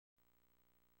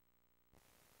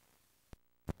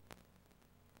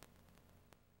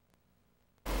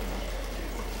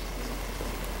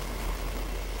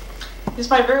It's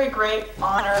my very great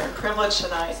honor and privilege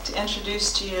tonight to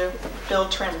introduce to you Bill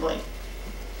Tremblay.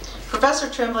 Professor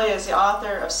Tremblay is the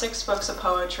author of 6 books of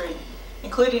poetry,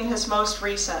 including his most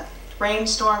recent,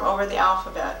 Rainstorm Over the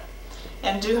Alphabet,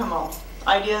 and Duhamel,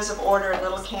 Ideas of Order in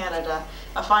Little Canada,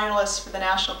 a finalist for the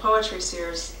National Poetry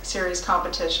Series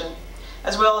competition,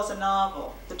 as well as a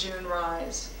novel, The June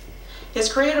Rise.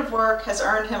 His creative work has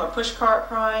earned him a Pushcart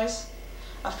Prize,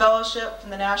 a fellowship from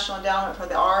the National Endowment for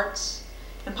the Arts,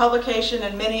 and publication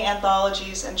in many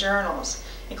anthologies and journals,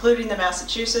 including the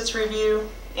Massachusetts Review,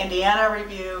 Indiana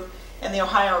Review, and the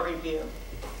Ohio Review.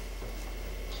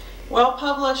 Well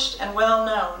published and well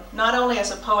known, not only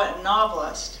as a poet and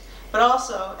novelist, but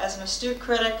also as an astute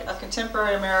critic of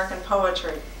contemporary American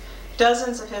poetry.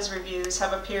 Dozens of his reviews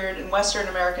have appeared in Western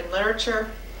American Literature,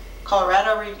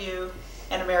 Colorado Review,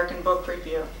 and American Book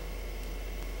Review.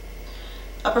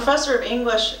 A professor of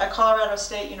English at Colorado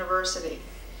State University,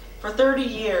 for 30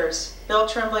 years, Bill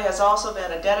Tremblay has also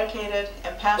been a dedicated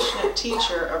and passionate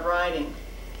teacher of writing.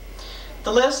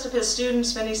 The list of his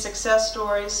students' many success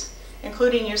stories,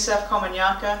 including Yusef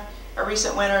Komanyaka, a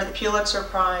recent winner of the Pulitzer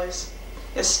Prize,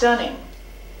 is stunning.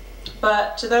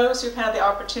 But to those who've had the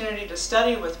opportunity to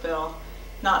study with Bill,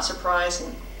 not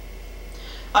surprising.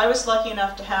 I was lucky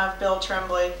enough to have Bill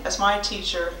Tremblay as my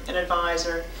teacher and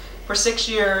advisor for 6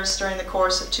 years during the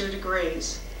course of 2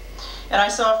 degrees. And I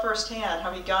saw firsthand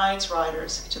how he guides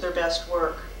writers to their best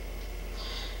work.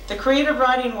 The creative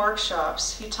writing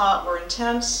workshops he taught were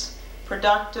intense,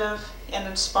 productive, and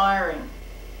inspiring.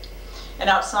 And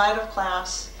outside of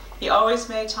class, he always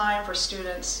made time for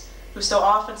students who so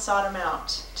often sought him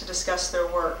out to discuss their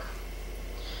work.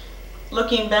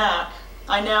 Looking back,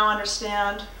 I now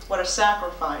understand what a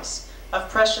sacrifice of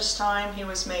precious time he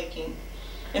was making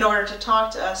in order to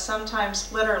talk to us,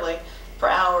 sometimes literally for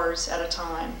hours at a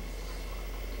time.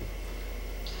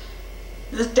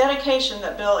 The dedication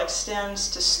that Bill extends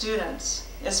to students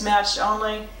is matched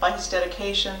only by his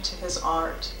dedication to his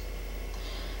art.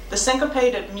 The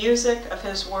syncopated music of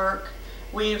his work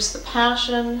weaves the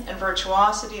passion and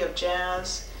virtuosity of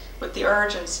jazz with the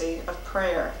urgency of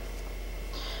prayer.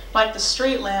 Like the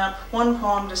street lamp one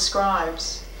poem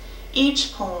describes,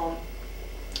 each poem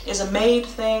is a made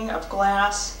thing of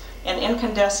glass and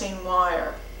incandescent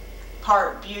wire,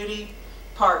 part beauty,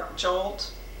 part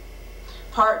jolt,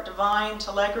 part divine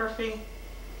telegraphy,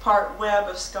 part web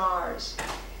of scars.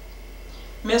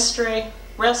 Mystery,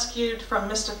 rescued from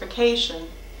mystification,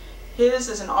 his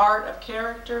is an art of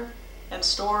character and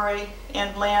story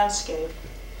and landscape,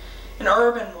 an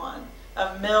urban one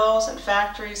of mills and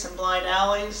factories and blind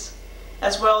alleys,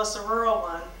 as well as the rural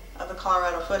one of the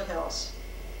Colorado foothills.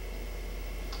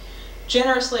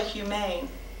 Generously humane,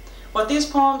 what these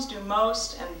poems do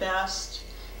most and best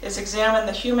is examine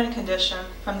the human condition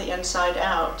from the inside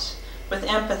out, with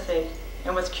empathy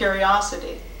and with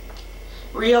curiosity,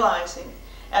 realizing,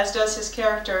 as does his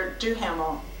character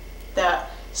Duhamel,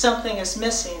 that something is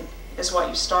missing is what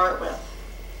you start with.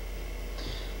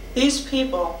 These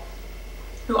people,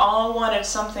 who all wanted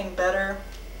something better,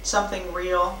 something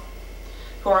real,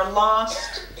 who are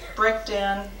lost, bricked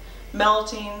in,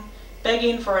 melting,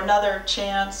 begging for another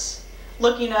chance,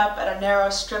 looking up at a narrow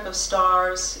strip of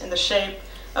stars in the shape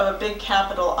of a big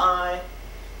capital I,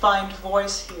 find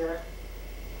voice here.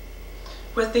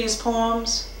 With these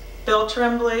poems, Bill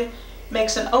Tremblay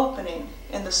makes an opening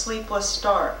in the sleepless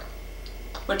dark,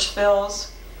 which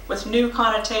fills with new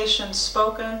connotations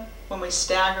spoken when we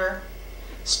stagger,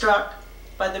 struck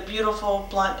by the beautiful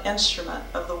blunt instrument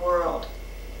of the world.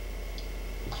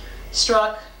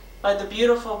 Struck by the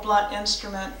beautiful blunt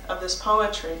instrument of this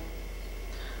poetry,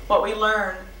 what we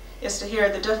learn is to hear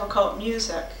the difficult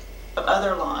music of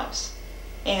other lives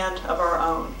and of our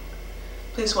own.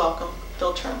 Please welcome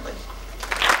Bill Tremblay.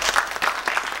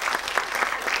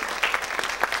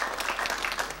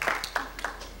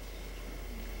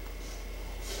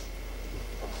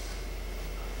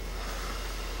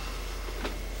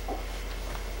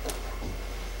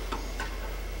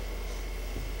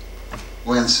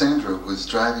 When Sandra was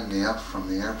driving me up from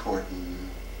the airport in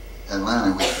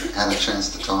Atlanta, we had a chance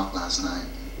to talk last night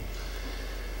and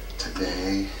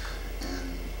today,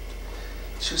 and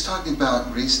she was talking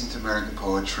about recent American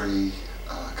poetry,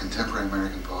 contemporary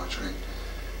American poetry,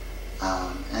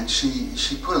 and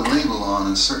she put a label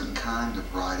on a certain kind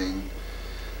of writing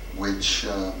which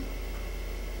I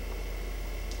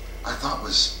thought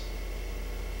was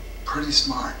pretty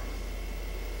smart,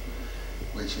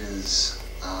 which is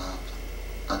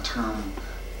a term,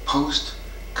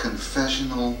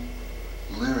 post-confessional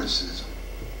lyricism.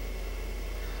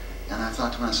 And I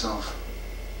thought to myself,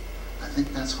 I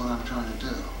think that's what I'm trying to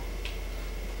do.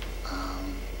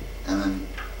 And then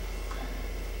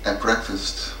at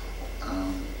breakfast,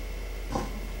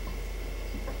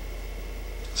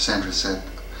 Sandra said,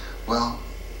 well,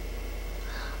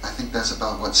 I think that's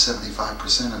about what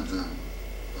 75% of the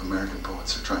American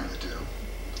poets are trying to do.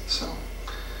 So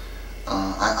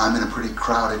I'm in a pretty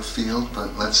crowded field,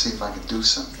 but let's see if I can do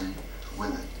something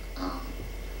with it.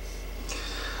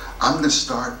 I'm going to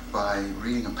start by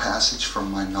reading a passage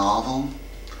from my novel,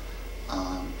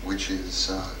 which is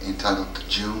entitled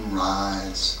June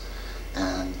Rise,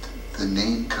 and the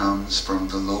name comes from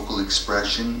the local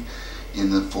expression in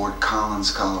the Fort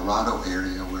Collins, Colorado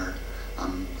area where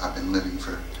I've been living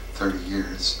for 30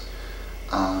 years.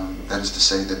 That is to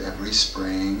say that every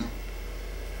spring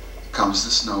comes the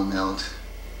snow melt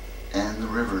and the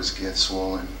rivers get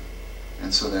swollen,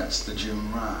 and so that's the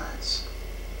June Rise.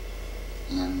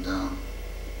 And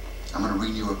I'm going to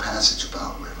read you a passage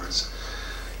about rivers.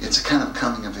 It's a kind of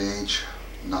coming-of-age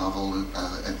novel,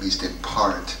 at least in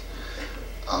part.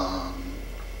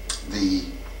 The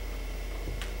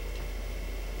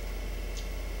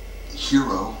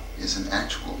hero is an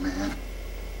actual man,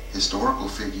 historical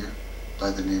figure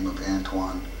by the name of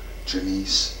Antoine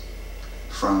Janice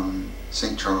from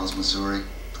St. Charles, Missouri.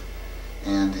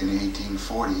 And in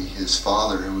 1840, his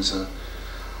father, who was a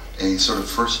sort of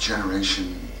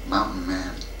first-generation mountain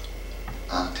man,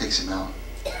 takes him out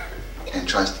and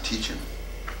tries to teach him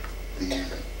the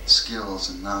skills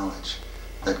and knowledge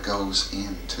that goes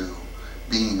into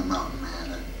being a mountain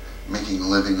man and making a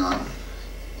living on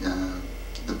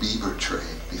the beaver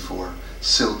trade before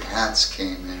silk hats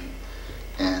came in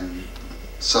and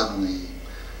suddenly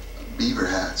beaver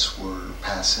hats were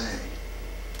passé.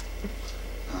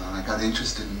 I got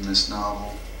interested in this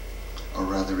novel, or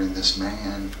rather in this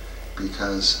man,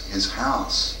 because his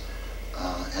house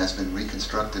has been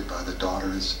reconstructed by the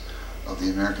Daughters of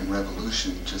the American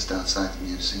Revolution just outside the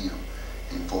museum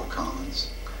in Fort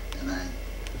Collins, and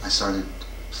I started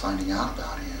finding out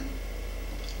about him.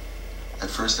 At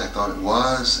first I thought it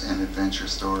was an adventure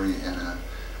story and a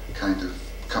kind of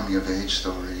coming-of-age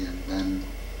story, and then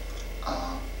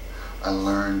I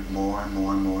learned more and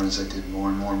more and more as I did more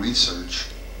and more research.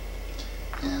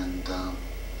 And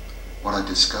what I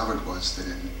discovered was that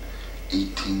in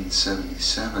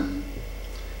 1877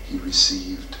 he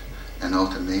received an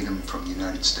ultimatum from the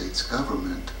United States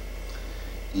government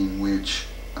in which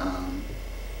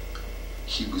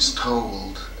he was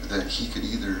told that he could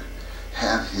either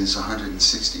have his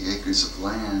 160 acres of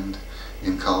land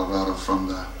in Colorado from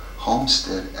the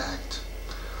Homestead Act,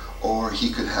 or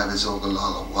he could have his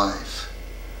Ogallala wife,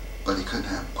 but he couldn't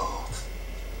have both.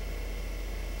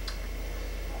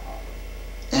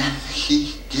 And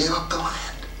he gave up the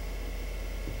land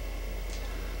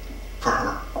for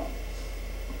her.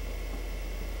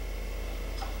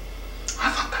 I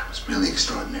thought that was really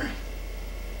extraordinary.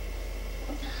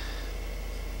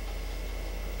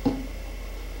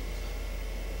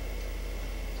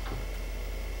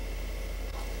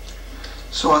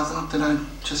 So I thought that I'd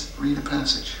just read a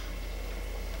passage.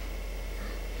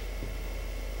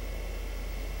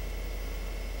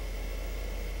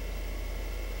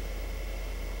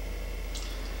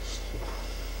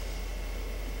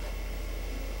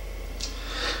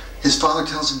 His father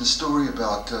tells him a story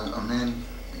about a man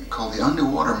called the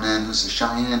Underwater Man, who's a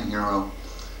Cheyenne hero,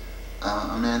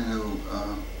 a man who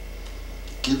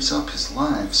gives up his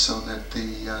life so that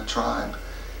the tribe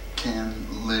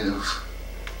can live,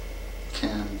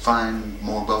 can find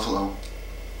more buffalo.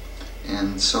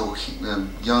 And so the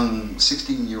young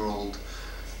 16-year-old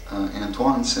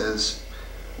Antoine says,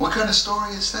 "What kind of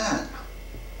story is that?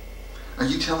 Are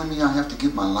you telling me I have to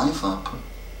give my life up?"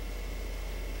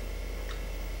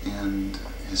 And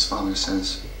his father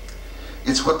says,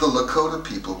 "It's what the Lakota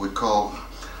people would call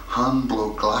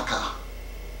Hanbloglaka,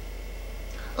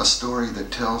 a story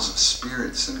that tells of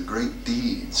spirits and great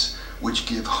deeds which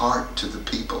give heart to the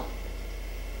people.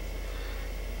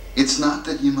 It's not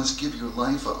that you must give your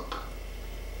life up,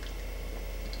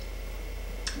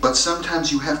 but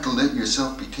sometimes you have to let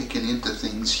yourself be taken into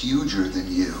things huger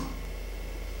than you,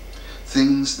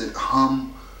 things that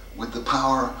hum with the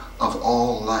power of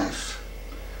all life,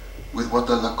 with what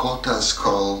the Lakotas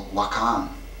call wakan.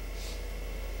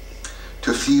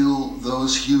 To feel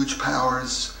those huge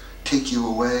powers take you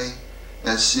away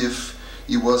as if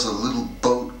you was a little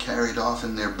boat carried off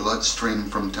in their bloodstream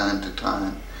from time to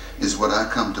time is what I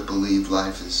come to believe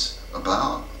life is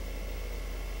about.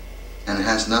 And it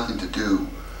has nothing to do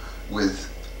with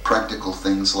practical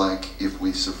things like if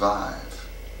we survive.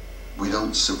 We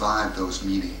don't survive those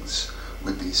meetings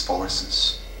with these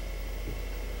forces.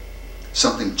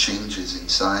 Something changes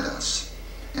inside us,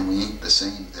 and we ain't the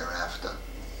same thereafter.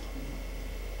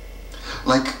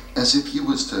 Like as if you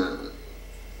was to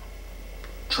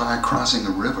Try crossing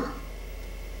a river.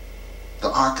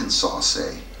 The Arkansas,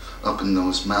 say, up in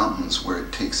those mountains where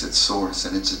it takes its source,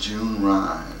 and it's a June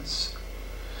rise.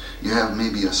 You have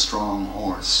maybe a strong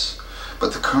horse,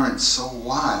 but the current's so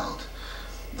wild,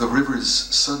 the river's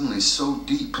suddenly so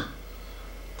deep,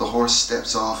 the horse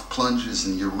steps off, plunges,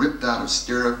 and you're ripped out of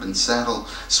stirrup and saddle,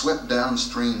 swept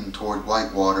downstream toward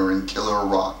whitewater and killer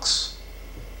rocks.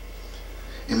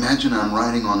 Imagine I'm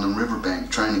riding on the riverbank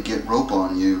trying to get rope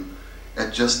on you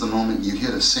at just the moment you hit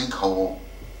a sinkhole.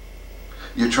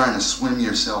 You're trying to swim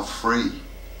yourself free.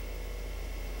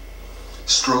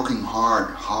 Stroking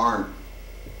hard,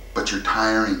 but you're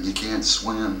tiring, you can't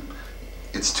swim.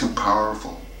 It's too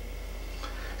powerful.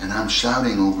 And I'm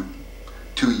shouting over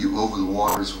to you over the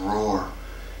water's roar.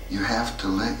 You have to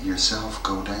let yourself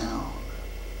go down.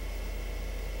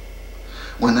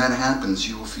 When that happens,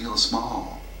 you will feel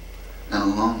small and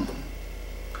alone.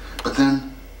 But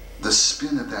then the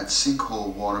spin of that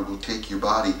sinkhole water will take your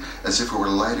body as if it were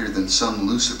lighter than some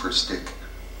Lucifer stick,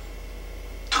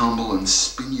 tumble and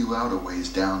spin you out a ways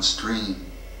downstream.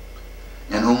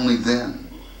 And only then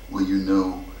will you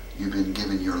know you've been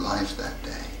given your life that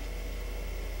day.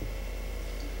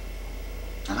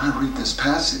 And I read this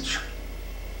passage,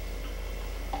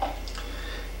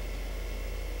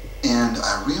 and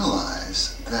I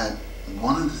realize that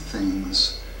one of the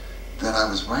things that I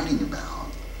was writing about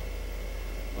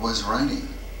was writing.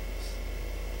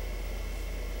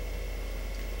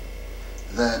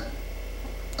 That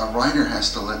a writer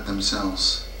has to let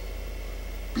themselves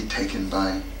be taken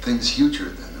by things huger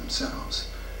than themselves,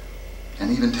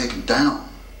 and even taken down.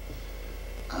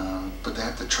 But they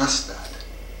have to trust that.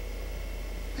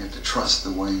 They have to trust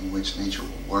the way in which nature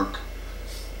will work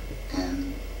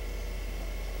and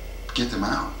get them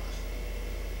out.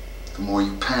 The more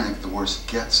you panic, the worse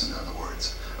it gets, in other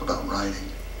words, about writing.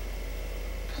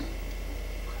 Okay?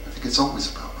 I think it's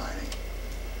always about writing.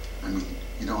 I mean,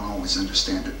 you don't always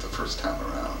understand it the first time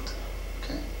around.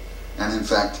 Okay? And in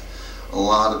fact, a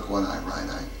lot of what I write,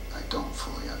 I don't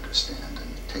fully understand,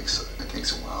 and it takes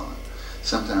a while. And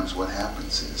sometimes what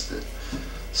happens is that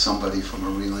somebody from a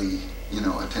really,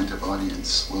 attentive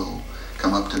audience will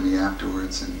come up to me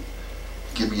afterwards and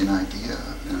give me an idea,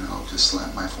 and I'll just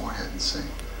slap my forehead and say,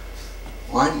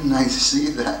 why didn't I see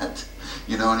that?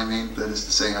 You know what I mean? That is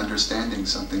to say, understanding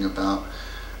something about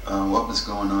what was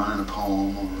going on in a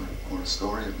poem or a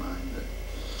story of mine that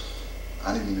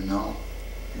I didn't even know,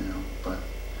 but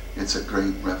it's a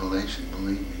great revelation,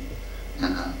 believe me,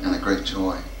 and a great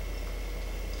joy.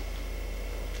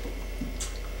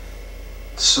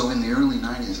 So in the early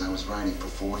 90s, I was writing for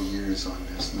 4 years on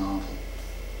this novel.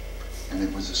 And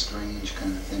it was a strange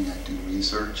kind of thing. I'd do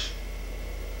research,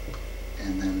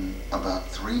 and then about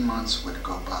 3 months would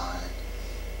go by,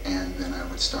 and then I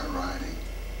would start writing.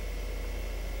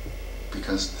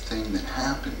 Because the thing that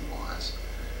happened was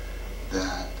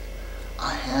that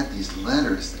I had these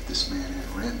letters that this man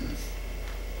had written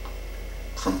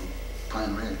from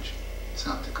Pine Ridge,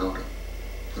 South Dakota,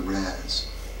 the Reds.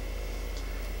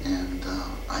 And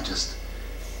I just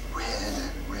read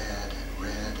and read and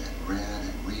read and read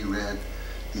and reread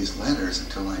these letters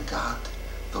until I got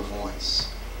the voice.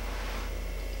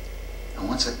 And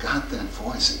once I got that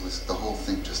voice, the whole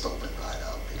thing just opened right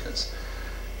up, because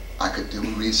I could do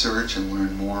research and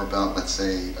learn more about, let's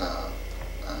say,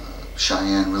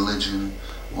 Cheyenne religion,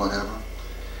 whatever.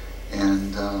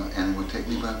 And it would take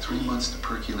me about 3 months to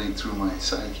percolate through my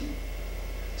psyche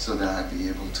so that I'd be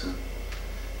able to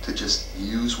just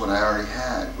use what I already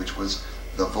had, which was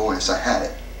the voice. I had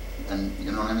it. And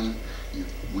you know what I mean?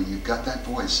 When you've got that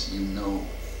voice, you know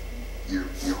you're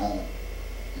home,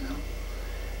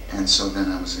 And so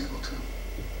then I was able to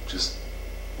just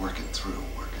work it through.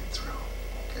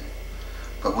 Okay?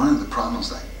 But one of the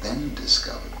problems I then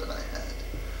discovered that I had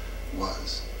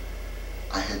was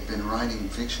I had been writing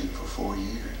fiction for 4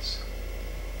 years,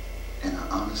 and I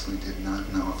honestly did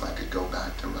not know if I could go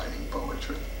back to writing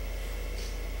poetry.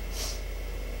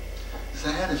 Because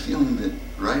I had a feeling that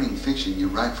writing fiction, you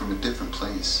write from a different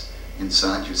place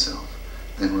inside yourself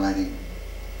than writing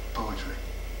poetry.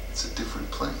 It's a different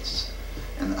place.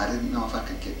 And I didn't know if I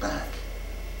could get back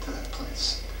to that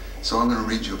place. So I'm going to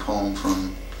read you a poem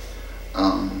from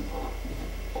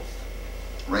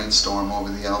Rainstorm Over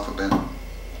the Alphabet,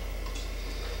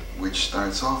 which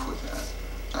starts off with that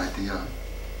idea,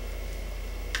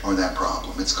 or that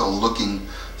problem. It's called Looking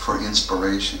for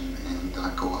Inspiration, and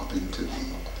I go up into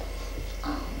the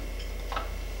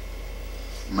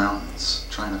mountains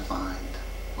trying to find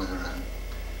whether I'm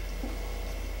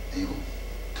able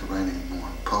to write any more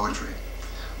poetry.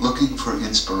 Looking for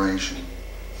inspiration.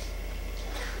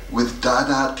 With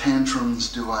dada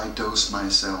tantrums do I dose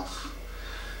myself.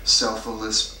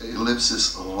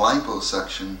 self-ellipsis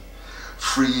liposuction,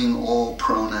 freeing all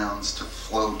pronouns to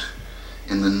float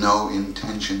in the no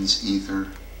intentions ether.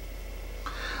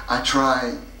 I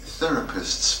try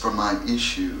therapists for my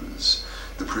issues,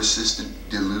 the persistent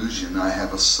delusion I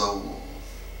have a soul.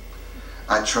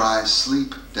 I try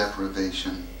sleep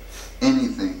deprivation,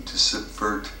 anything to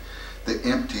subvert the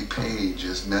empty page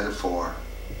as metaphor.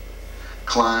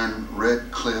 Climb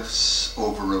red cliffs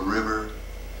over a river,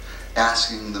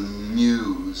 asking the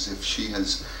muse if she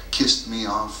has kissed me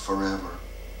off forever.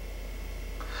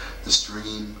 The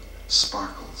stream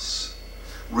sparkles,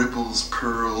 ripples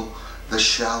purl, the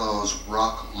shallows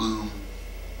rock loom.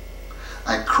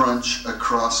 I crunch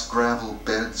across gravel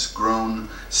beds grown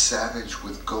savage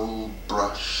with gold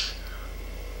brush.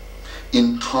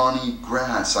 In tawny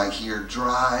grass I hear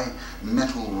dry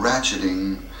metal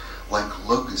ratcheting like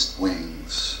locust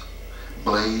wings,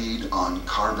 blade on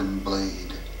carbon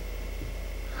blade.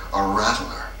 A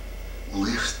rattler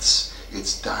lifts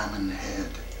its diamond head,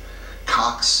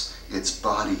 cocks its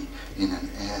body in an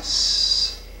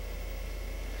S.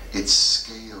 Its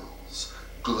scales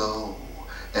glow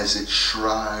as it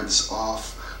shrives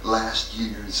off last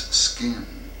year's skin.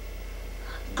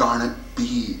 Garnet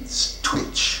beads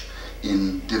twitch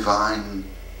in divine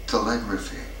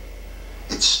telegraphy.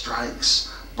 It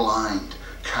strikes blind,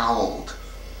 cowled.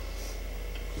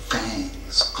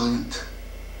 Fangs glint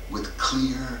with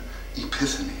clear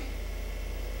epiphany.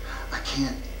 I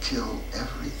can't kill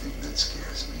everything that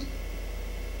scares me.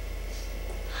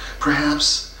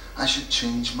 Perhaps I should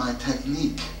change my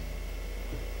technique.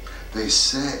 They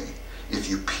say if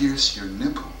you pierce your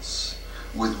nipples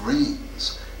with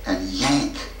rings and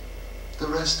yank, the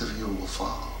rest of you will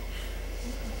fall.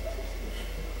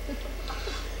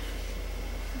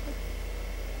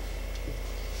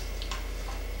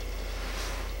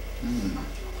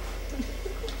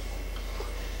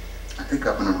 I think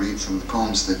I'm going to read some of the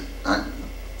poems that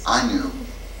I knew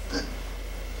that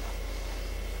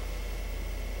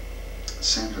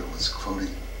Sandra was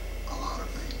quoting a lot of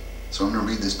me. So I'm going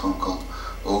to read this poem called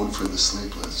Ode for the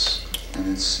Sleepless,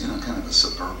 and it's, kind of a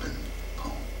suburban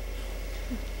poem.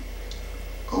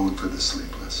 Ode for the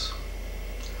Sleepless.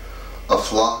 A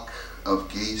flock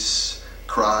of geese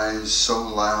cries so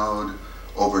loud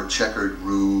over checkered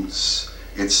roofs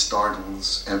it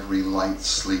startles every light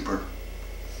sleeper.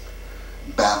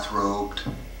 Bathrobed,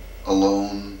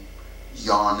 alone,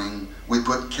 yawning, we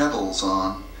put kettles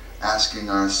on, asking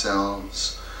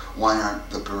ourselves, why aren't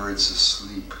the birds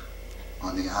asleep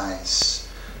on the ice,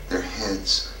 their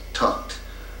heads tucked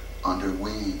under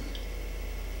wing?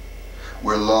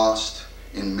 We're lost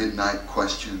in midnight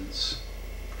questions,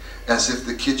 as if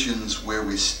the kitchens where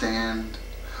we stand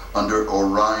under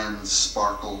Orion's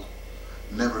sparkle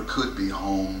never could be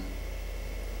home.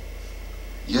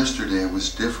 Yesterday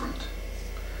was different.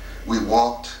 We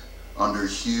walked under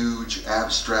huge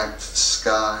abstract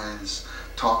skies,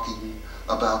 talking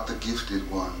about the gifted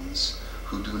ones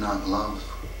who do not love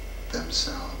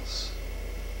themselves.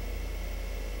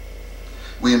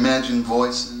 We imagine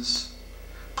voices,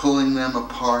 pulling them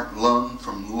apart lung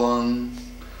from lung,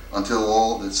 until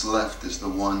all that's left is the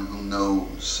one who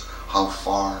knows how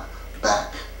far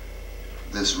back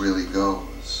this really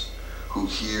goes, who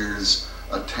hears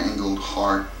a tangled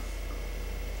heart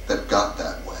that got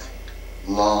that way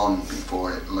long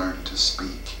before it learned to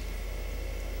speak,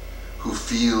 who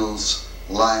feels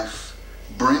life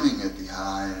brimming at the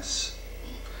eyes,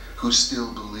 who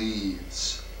still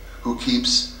believes, who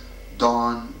keeps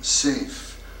dawn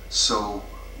safe so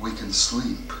we can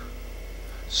sleep,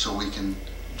 so we can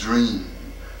dream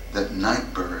that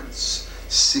night birds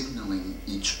signaling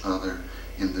each other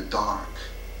in the dark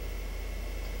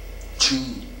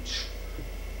change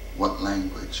what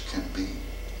language can be.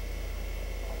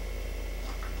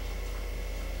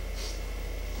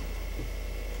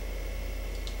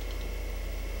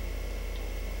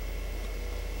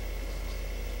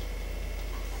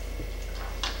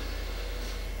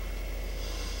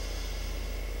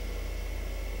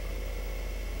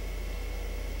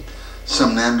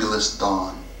 Somnambulist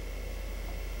dawn.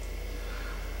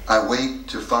 I wake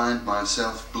to find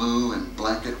myself blue and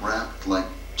blanket wrapped like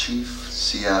Chief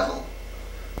Seattle,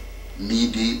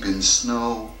 knee-deep in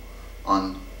snow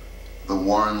on the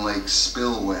Warren Lake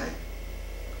spillway.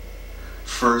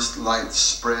 First light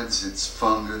spreads its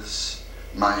fungus,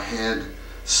 my head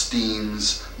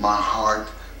steams, my heart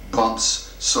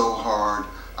bumps so hard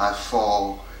I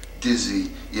fall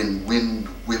dizzy in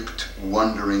wind-whipped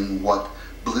wondering what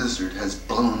blizzard has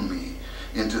blown me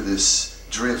into this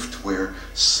drift where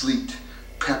sleet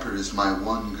peppers my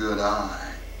one good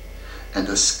eye, and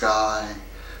a sky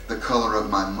the color of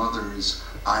my mother's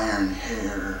iron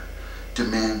hair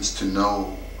demands to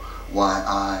know why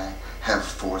I have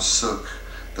forsook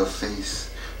the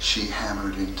faith she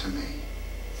hammered into me.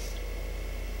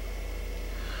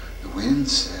 The wind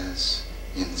says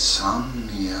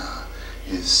insomnia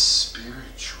is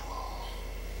spiritual.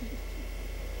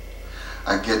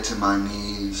 I get to my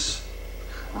knees,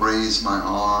 raise my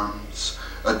arms,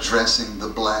 addressing the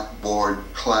blackboard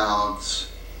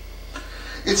clouds.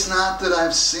 It's not that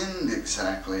I've sinned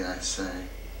exactly, I say.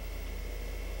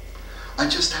 I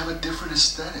just have a different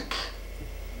aesthetic.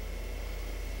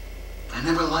 I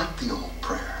never liked the old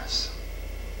prayers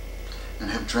and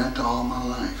have dreamt all my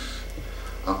life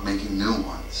of making new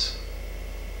ones.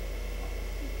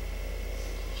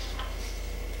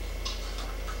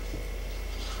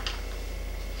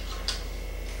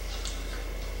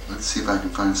 Let's see if I can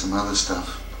find some other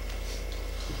stuff.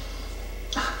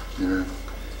 There are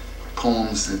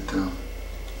poems that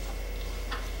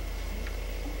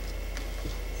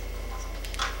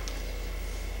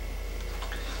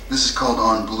this is called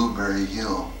On Blueberry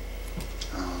Hill.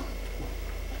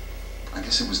 I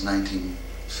guess it was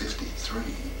 1953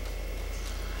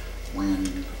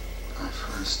 when I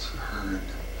first heard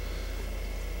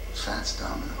Fats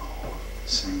Domino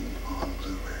sing On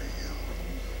Blueberry Hill,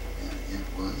 and it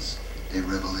was a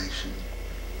revelation.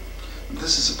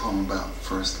 This is a poem about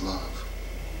first love.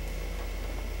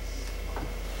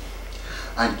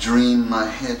 I dream my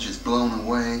hedge is blown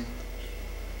away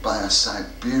by a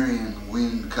Siberian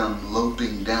wind come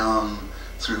loping down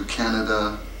through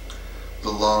Canada, the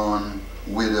lawn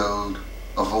widowed.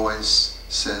 A voice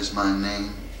says my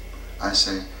name. I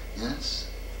say, yes.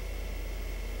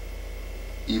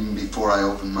 Even before I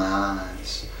open my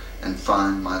eyes and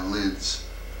find my lids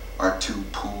are two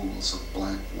pools of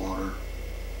black water.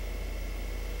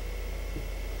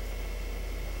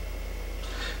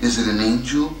 Is it an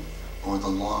angel or the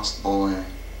lost boy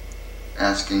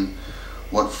asking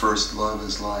what first love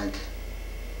is like?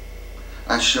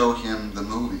 I show him the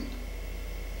movie.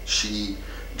 She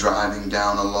driving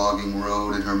down a logging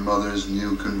road in her mother's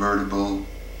new convertible,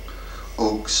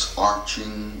 oaks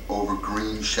arching over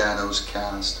green shadows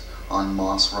cast on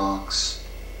moss rocks.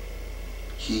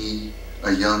 He,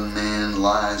 a young man,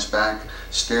 lies back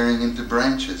staring into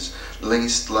branches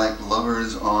laced like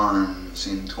lovers' arms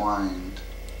entwined.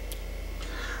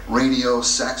 Radio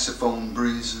saxophone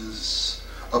breezes,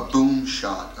 a boom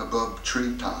shot above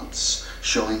treetops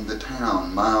showing the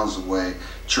town miles away,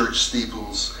 church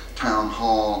steeples, town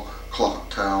hall, clock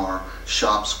tower,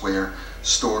 shops where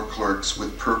store clerks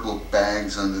with purple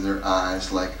bags under their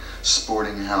eyes like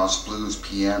sporting house blues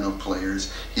piano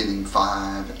players hitting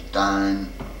 5 and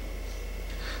dime.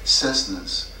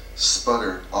 Cessnas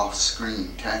sputter off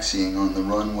screen, taxiing on the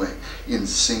runway in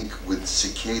sync with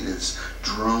cicadas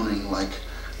droning like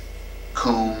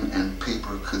comb and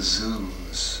paper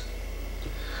kazoos.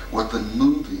 What the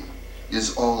movie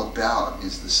is all about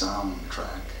is the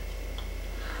soundtrack.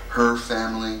 Her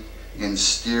family in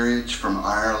steerage from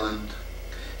Ireland,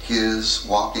 his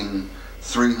walking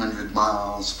 300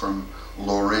 miles from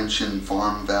Laurentian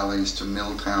farm valleys to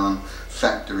Milltown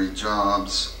factory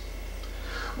jobs.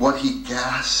 What he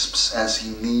gasps as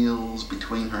he kneels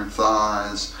between her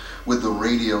thighs with the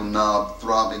radio knob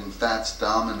throbbing Fats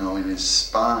Domino in his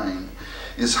spine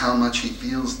is how much he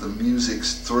feels the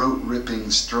music's throat-ripping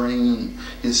strain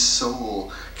his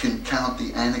soul can count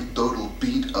the anecdotal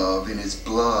beat of in his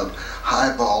blood,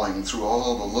 highballing through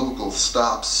all the local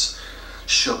stops,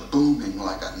 shabooming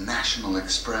like a National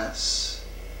Express.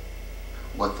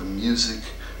 What the music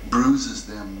bruises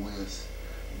them with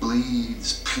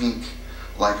bleeds pink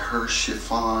like her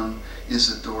chiffon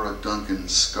Isadora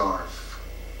Duncan's scarf.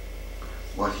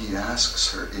 What he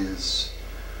asks her is,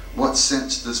 what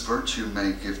sense does virtue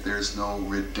make if there's no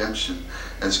redemption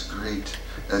as great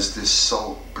as this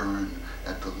salt burn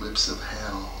at the lips of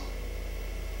hell?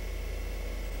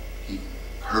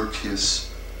 Her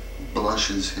kiss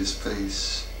blushes his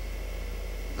face.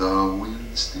 The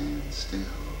wind stands still.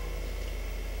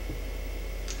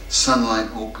 Sunlight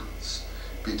opens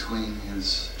between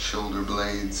his shoulder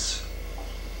blades.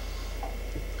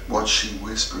 What she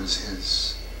whispers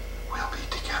is, we'll be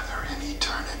together in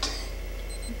eternity.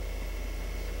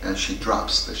 As she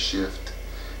drops the shift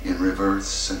in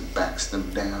reverse and backs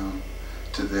them down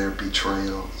to their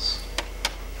betrayals.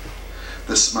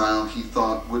 The smile he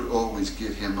thought would always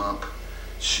get him up,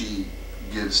 she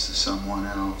gives to someone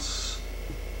else.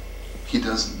 He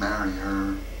doesn't marry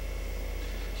her.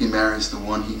 He marries the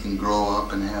one he can grow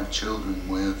up and have children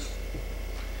with.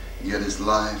 Yet his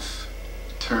life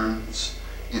turns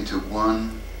into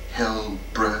one held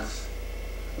breath,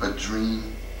 a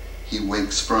dream he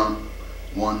wakes from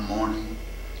one morning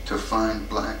to find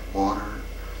black water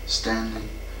standing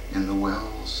in the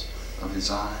wells of his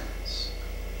eyes.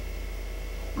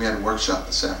 We had a workshop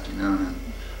this afternoon,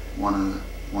 and one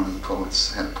of the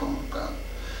poets had a poem about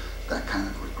that kind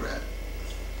of regret,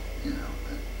 you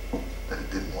know, that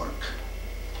it didn't work.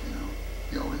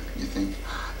 You know, you think,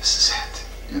 this is it,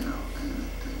 you know, and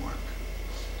it didn't work.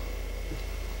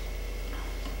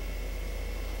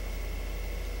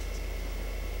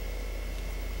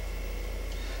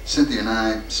 Cynthia and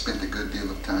I spent a good deal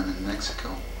of time in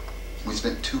Mexico. We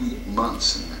spent 2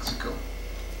 months in Mexico.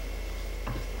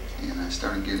 And I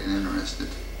started getting interested.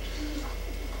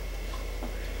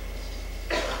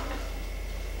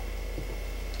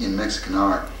 In Mexican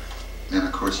art. And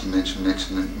of course you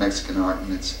mentioned Mexican art,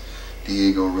 and it's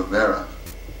Diego Rivera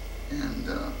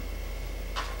and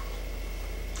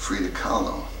Frida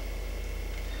Kahlo.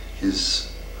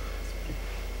 His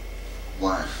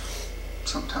wife,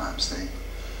 sometimes they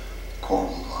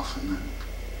quarreled often, and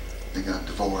they got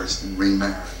divorced and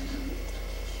remarried and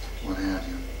what have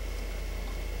you.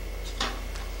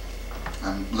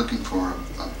 I'm looking for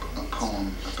a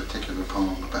poem, a particular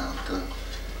poem about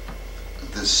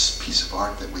this piece of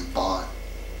art that we bought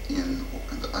in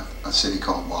a city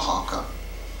called Oaxaca,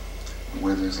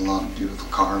 where there's a lot of beautiful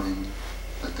carving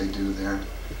that they do there.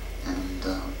 And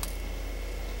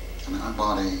I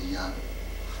bought a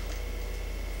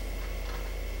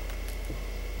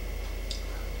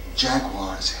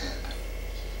jaguar's head,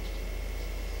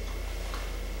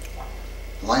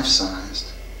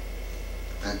 life-sized,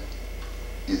 that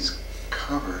is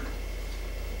covered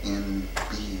in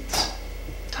beads,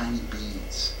 tiny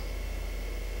beads,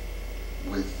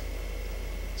 with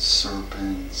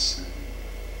serpents and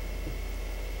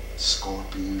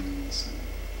scorpions and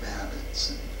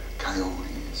rabbits and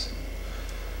coyotes and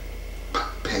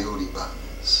peyote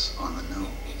buttons on the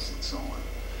nose and so on.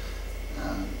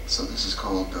 So this is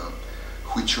called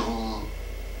Huichol,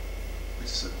 which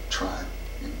is a tribe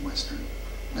in western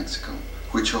Mexico.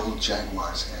 Huichol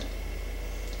jaguar's head.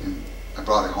 And I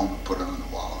brought it home and put it on the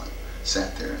wall and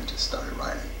sat there and just started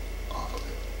writing off of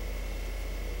it.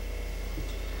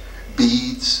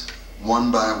 Beads,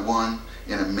 one by one,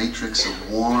 in a matrix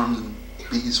of warm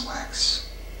beeswax.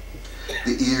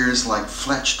 The ears like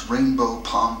fletched rainbow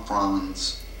palm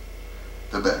fronds,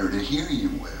 the better to hear you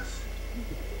with.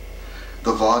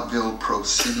 The vaudeville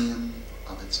proscenium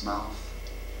of its mouth.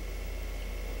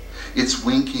 Its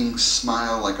winking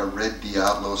smile like a red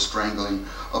Diablo strangling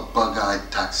a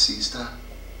bug-eyed taxista.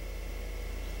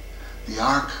 The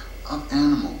arc of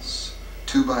animals,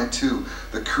 2 by 2,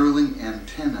 the curling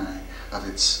antennae of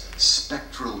its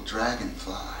spectral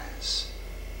dragonflies.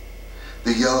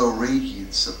 The yellow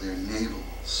radiance of their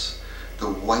navels, the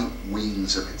white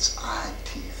wings of its eye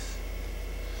teeth,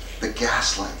 the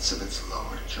gaslights of its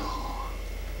lower jaw,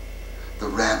 the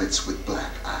rabbits with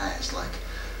black eyes like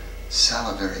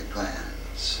salivary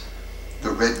glands,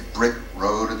 the red brick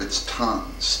road of its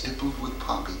tongue stippled with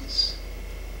poppies,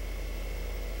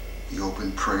 the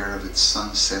open prayer of its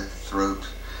sunset throat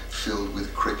filled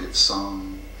with cricket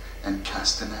song and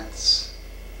castanets,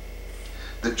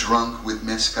 the drunk with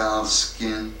mezcal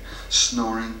skin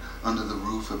snoring under the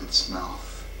roof of its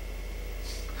mouth,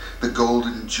 the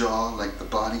golden jaw like the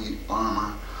body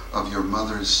armor of your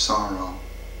mother's sorrow,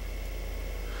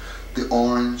 the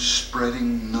orange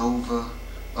spreading nova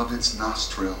of its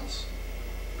nostrils,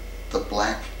 the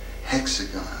black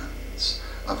hexagons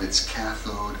of its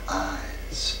cathode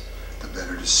eyes, the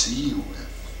better to see you with,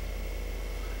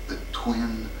 the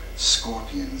twin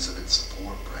scorpions of its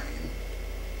forebrain,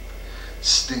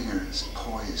 stingers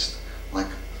poised like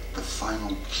the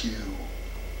final cue,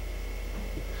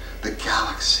 the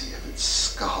galaxy of its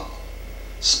skull,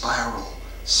 spiral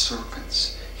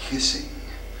serpents hissing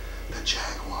the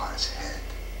jaguar's head,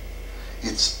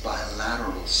 its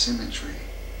bilateral symmetry,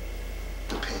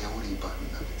 the peyote button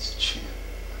of its chin,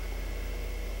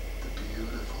 the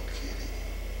beautiful kitty.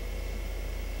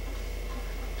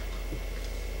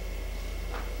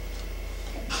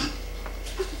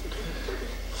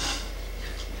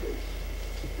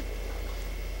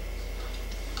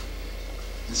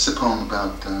 It's a poem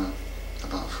about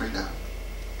Frida.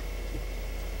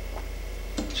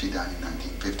 She died in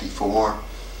 1954.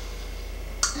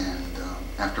 And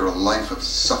after a life of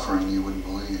suffering you wouldn't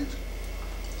believe.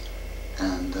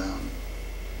 And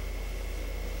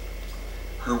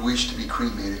her wish to be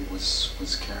cremated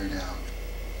was carried out.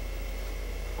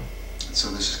 And so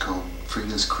this is called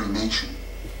Frida's cremation.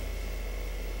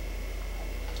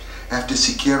 After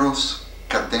Siqueiros,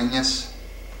 Cardenas,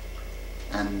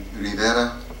 and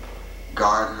Rivera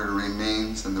guard her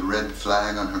remains and the red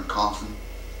flag on her coffin,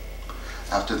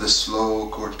 after the slow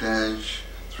cortege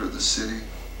through the city,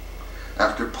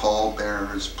 after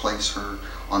pallbearers place her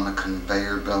on the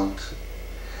conveyor belt,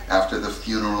 after the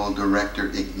funeral director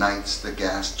ignites the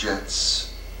gas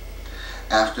jets,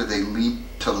 after they leap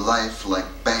to life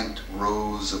like banked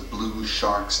rows of blue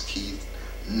shark's teeth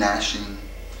gnashing,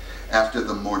 after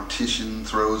the mortician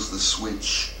throws the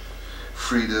switch,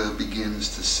 Frida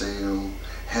begins to sail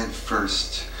head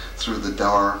first through the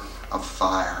door of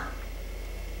fire.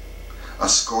 A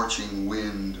scorching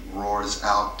wind roars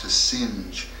out to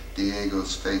singe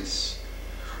Diego's face.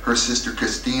 Her sister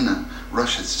Christina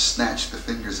rushes to snatch the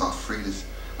rings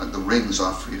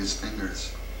off Frida's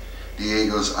fingers.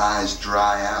 Diego's eyes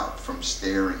dry out from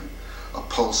staring. A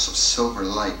pulse of silver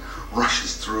light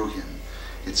rushes through him.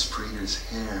 It's Frida's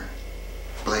hair,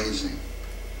 blazing.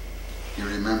 He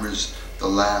remembers the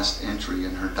last entry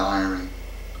in her diary.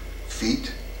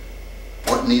 Feet?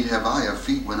 What need have I of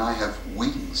feet when I have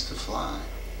wings to fly?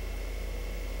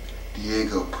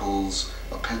 Diego pulls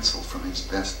a pencil from his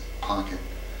vest pocket,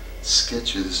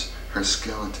 sketches her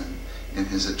skeleton in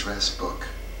his address book.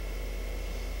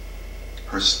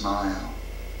 Her smile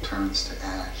turns to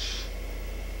ash.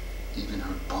 Even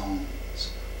her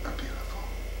bones are beautiful.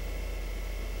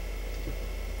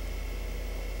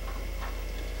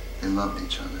 They loved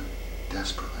each other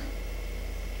desperately.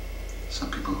 Some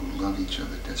people who love each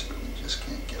other desperately just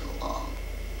can't get along.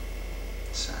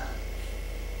 It's sad.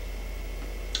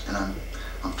 And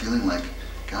I'm feeling like,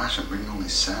 gosh, I'm reading all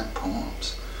these sad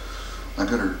poems. I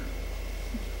better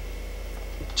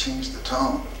change the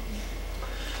tone.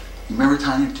 You remember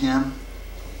Tiny Tim?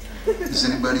 Does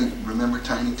anybody remember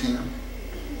Tiny Tim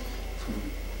from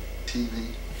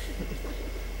TV?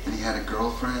 And he had a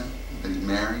girlfriend that he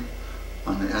married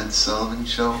on the Ed Sullivan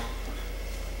Show.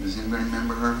 Does anybody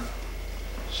remember her?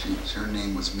 Her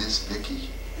name was Miss Vicky.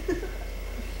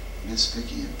 Miss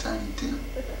Vicky and Tiny Tim.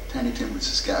 Tiny Tim was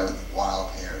this guy with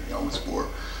wild hair. He always wore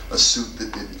a suit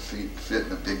that didn't fit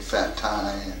and a big fat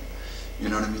tie, and you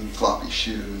know what I mean, floppy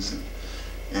shoes,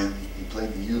 and he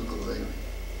played the ukulele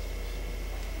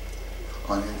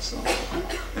on Ed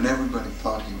Sullivan. And everybody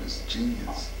thought he was a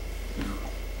genius. You know.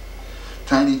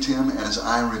 Tiny Tim as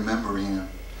I remember him.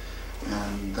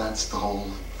 And that's the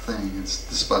whole thing.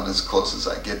 It's about as close as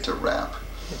I get to rap.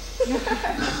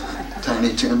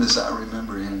 Tiny Tim as I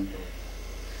remember him.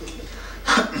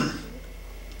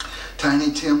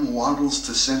 Tiny Tim waddles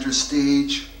to center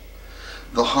stage,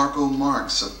 the Harpo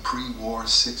Marx of pre-war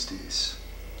 60s,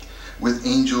 with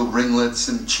angel ringlets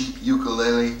and cheap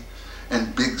ukulele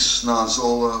and big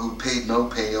snozzola who paid no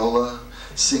payola,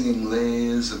 singing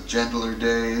lays of gentler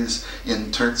days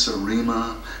in terza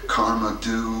rima, karma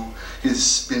do. His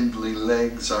spindly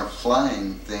legs are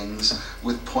flying things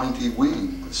with pointy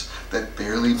wings that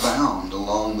barely bound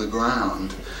along the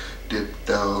ground.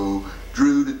 Dip-do,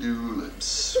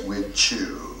 drew-to-do-lips with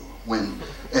chew, when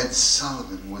Ed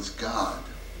Sullivan was God.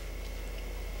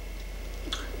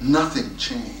 Nothing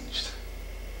changed.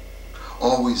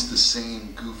 Always the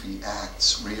same goofy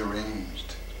acts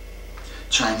rearranged.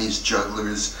 Chinese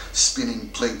jugglers spinning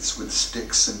plates with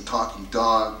sticks and talking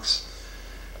dogs,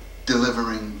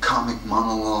 delivering comic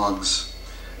monologues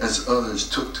as others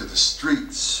took to the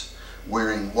streets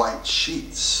wearing white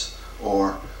sheets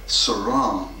or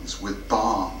sarongs with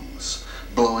bongs,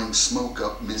 blowing smoke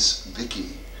up Miss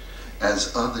Vicky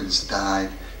as others died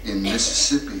in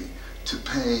Mississippi to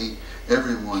pay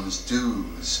everyone's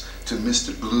dues to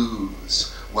Mr.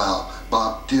 Blues, while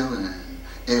Bob Dylan,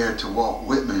 heir to Walt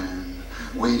Whitman,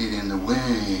 waited in the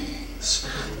wings,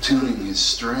 tuning his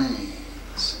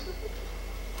strings.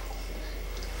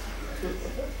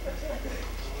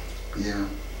 Yeah,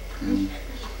 and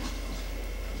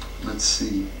let's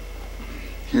see.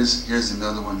 Here's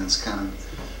another one that's kind of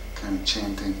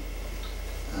chanting.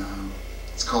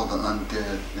 It's called The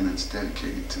Undead, and it's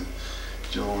dedicated to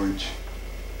George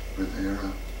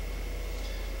Rivera,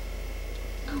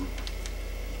 who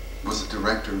was a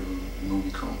director of a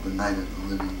movie called The Night of the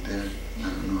Living Dead. I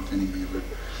don't know if any of you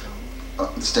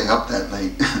ever stay up that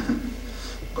late,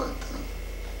 but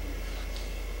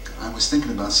I was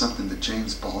thinking about something that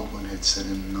James Baldwin had said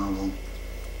in the novel.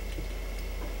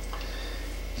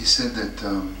 He said that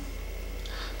the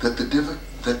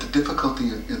difficulty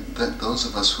that those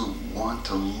of us who want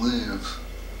to live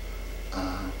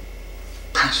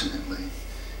passionately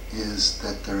is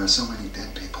that there are so many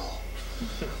dead people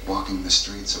walking the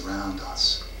streets around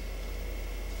us.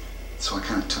 So I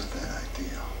kind of took that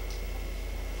idea.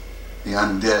 The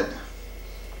undead.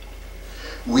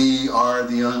 We are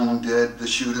the undead, the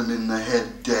shoot 'em in the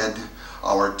head dead,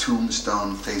 our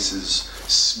tombstone faces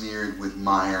smeared with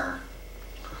mire.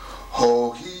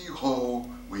 Ho, hee, ho,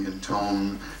 we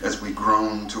intone as we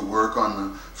groan to work on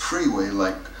the freeway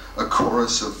like A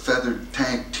chorus of feathered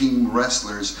tank team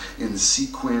wrestlers in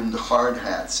sequined hard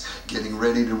hats getting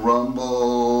ready to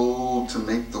rumble to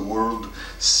make the world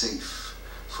safe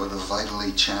for the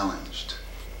vitally challenged.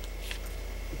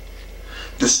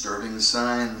 Disturbing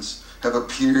signs have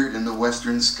appeared in the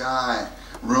western sky.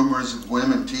 Rumors of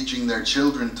women teaching their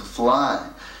children to fly.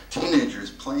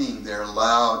 Teenagers playing their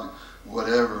loud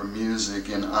whatever music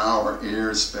in our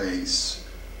airspace.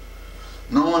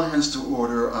 No one has to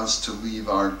order us to leave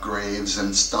our graves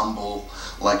and stumble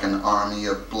like an army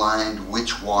of blind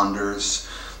witch wanders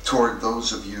toward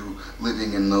those of you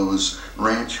living in those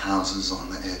ranch houses on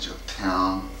the edge of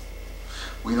town.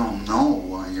 We don't know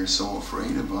why you're so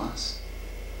afraid of us.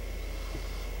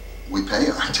 We pay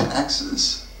our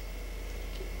taxes.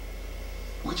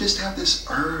 We just have this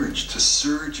urge to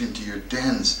surge into your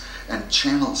dens and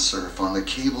channel surf on the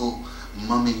cable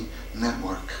mummy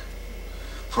network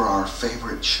for our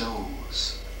favorite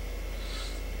shows.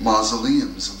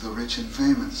 Mausoleums of the rich and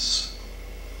famous.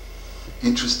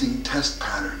 Interesting test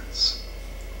patterns.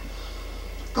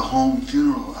 The home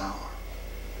funeral hour.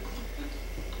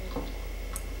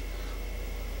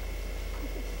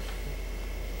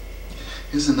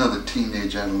 Here's another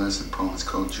teenage adolescent poem. It's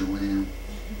called Joanne.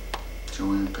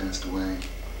 Joanne passed away.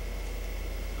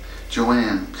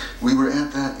 Joanne, we were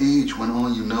at that age when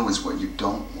all you know is what you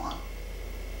don't want.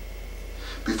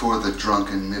 Before the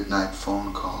drunken midnight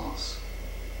phone calls.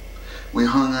 We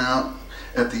hung out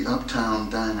at the Uptown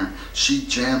Diner. She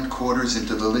jammed quarters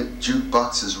into the lit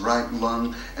jukebox's right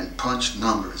lung and punched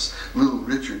numbers. Little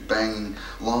Richard banging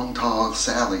Long Tall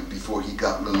Sally before he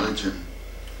got religion.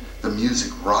 The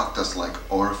music rocked us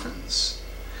like orphans.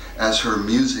 As her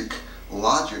music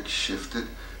logic shifted,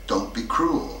 don't be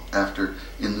cruel after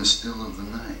In the Still of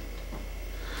the Night.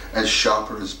 As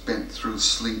shoppers bent through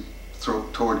sleep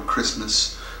toward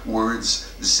Christmas,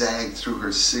 words zagged through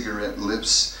her cigarette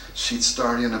lips. She'd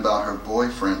start in about her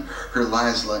boyfriend, her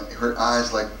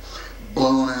eyes like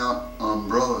blown out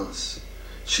umbrellas.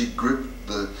 She'd grip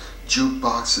the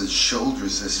jukebox's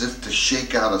shoulders as if to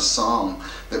shake out a song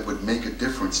that would make a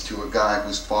difference to a guy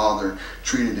whose father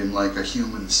treated him like a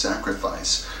human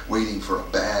sacrifice, waiting for a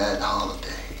bad holiday.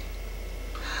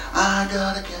 I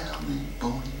got a gal named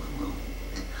Bonnie Maroon.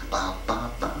 Ba,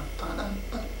 ba, ba, ba, da,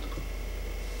 ba.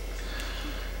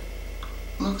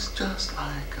 Looks just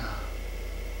like a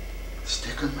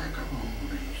stick of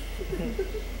macaroni.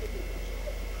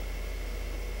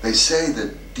 They say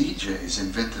that DJs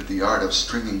invented the art of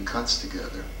stringing cuts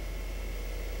together.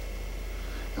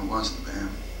 It wasn't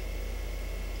them.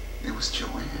 It was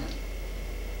Joanne.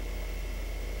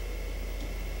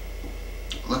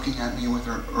 Looking at me with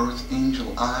her earth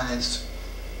angel eyes.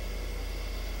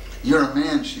 You're a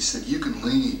man, she said. You can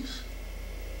leave.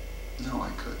 No,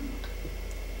 I couldn't.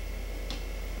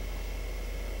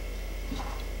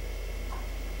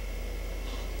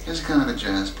 Here's kind of a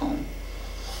jazz poem.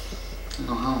 I don't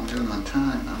know how I'm doing on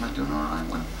time. Am I doing all right?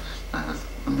 Well, I have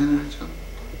a minute or two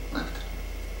left.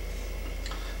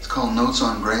 It's called Notes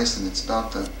on Grace, and it's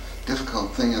about the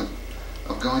difficult thing of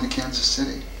going to Kansas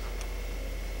City.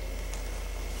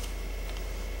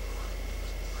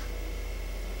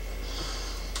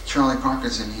 Charlie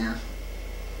Parker's in here.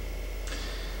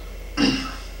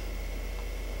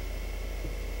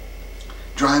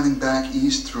 Driving back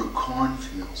east through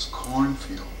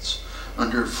cornfields,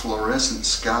 under fluorescent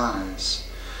skies,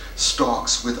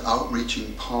 stalks with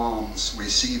outreaching palms,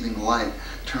 receiving light,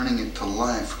 turning it to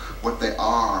life, what they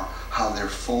are, how they're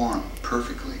formed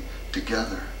perfectly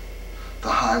together. The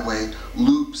highway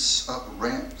loops up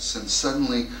ramps and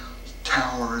suddenly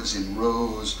towers in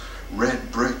rows,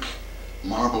 red brick,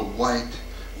 marble white,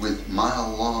 with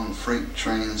mile-long freight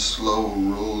trains slow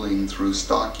rolling through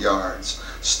stockyards,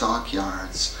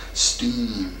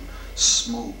 steam,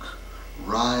 smoke,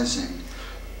 rising,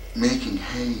 making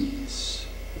haze.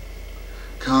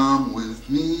 Come with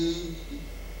me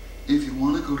if you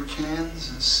want to go to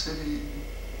Kansas City.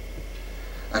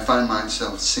 I find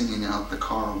myself singing out the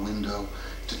car window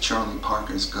to Charlie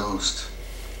Parker's Ghost,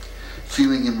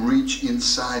 feeling him reach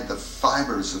inside the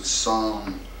fibers of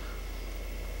song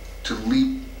to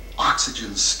leap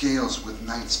oxygen scales with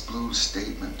night's blue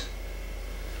statement.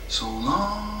 So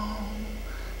long,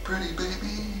 pretty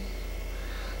baby,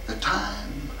 the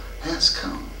time has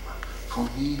come for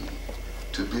me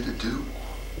to bid adieu.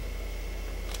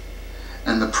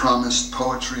 And the promised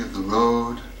poetry of the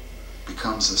road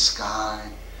becomes a sky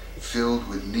filled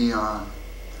with neon.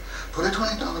 Put a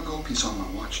 $20 gold piece on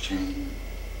my watch chain.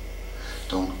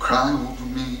 Don't cry over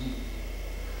me,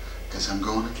 'cause I'm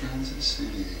going to Kansas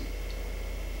City.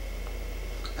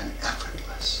 An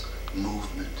effortless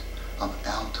movement of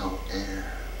alto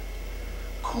air,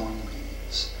 corn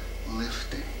leaves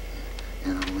lifting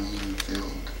in a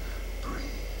rain-filled breeze.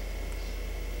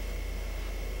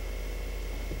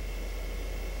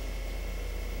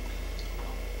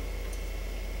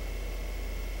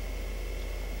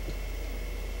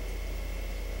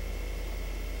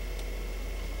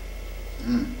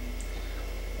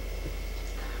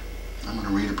 I'm going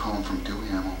to read a poem from Dewey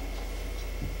Hamill.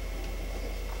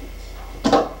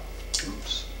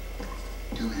 Oops.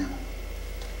 Dewey Hamill.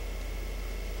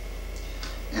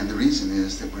 And the reason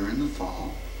is that we're in the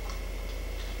fall,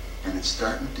 and it's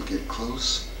starting to get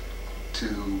close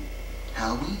to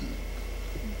Halloween.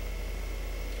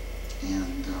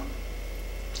 And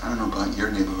I don't know about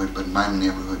your neighborhood, but in my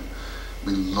neighborhood,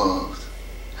 we loved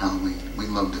Halloween. We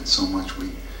loved it so much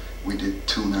we did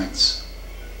 2 nights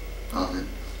of it.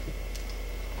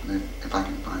 If I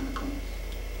can find the poem.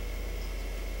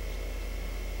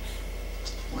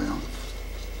 Well,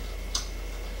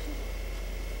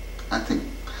 I think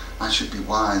I should be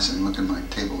wise and look at my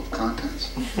table of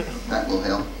contents. That will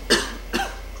help.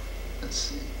 Let's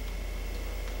see.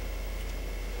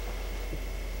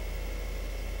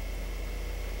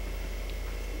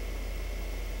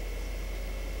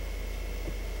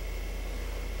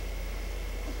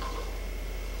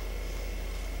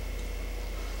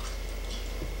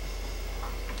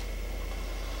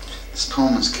 This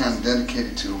poem is kind of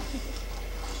dedicated to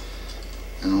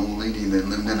an old lady that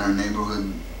lived in our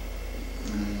neighborhood.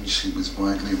 She was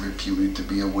widely reputed to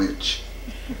be a witch.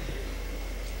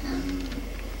 And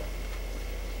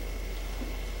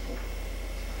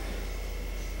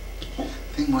the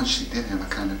thing was, she did have a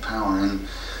kind of power, and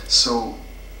so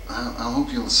I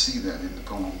hope you'll see that in the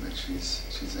poem, that she's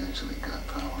actually got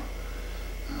power.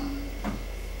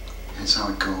 Here's how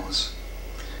it goes.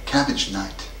 Cabbage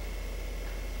night.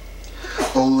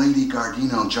 Old Lady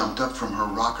Gardino jumped up from her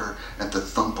rocker at the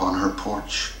thump on her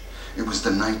porch. It was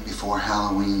the night before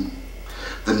Halloween.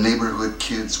 The neighborhood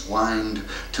kids whined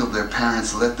till their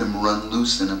parents let them run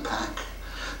loose in a pack.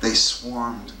 They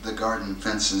swarmed the garden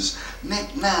fences.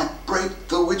 Knick-knack, break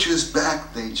the witch's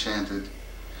back, they chanted.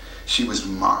 She was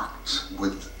marked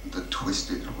with the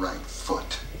twisted right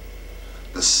foot,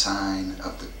 the sign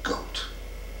of the goat.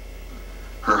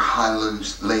 Her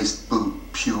high-laced boot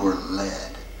pure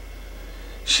lead.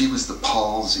 She was the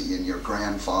palsy in your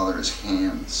grandfather's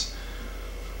hands,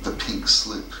 the pink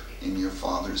slip in your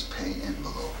father's pay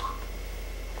envelope.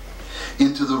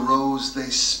 Into the rows they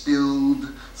spilled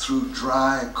through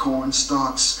dry corn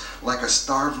stalks like a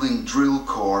starveling drill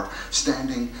corps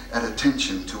standing at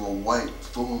attention to a white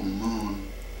full moon.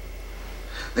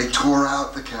 They tore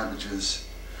out the cabbages,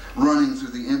 running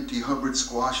through the empty Hubbard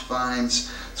squash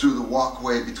vines, through the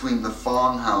walkway between the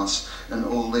farmhouse and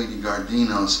Old Lady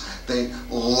Gardino's. They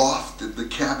lofted the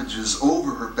cabbages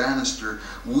over her banister,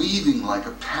 weaving like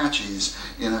Apaches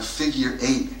in a figure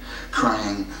 8,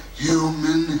 crying,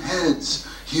 "Human heads,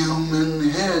 human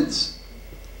heads."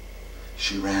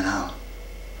 She ran out,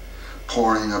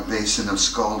 pouring a basin of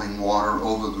scalding water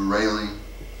over the railing.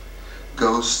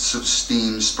 Ghosts of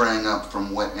steam sprang up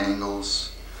from wet angles.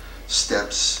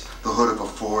 Steps, the hood of a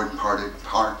Ford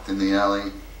parked in the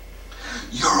alley.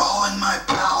 "You're all in my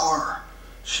power,"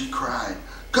 she cried.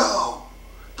 "Go,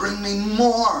 bring me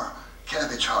more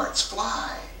cabbage hearts,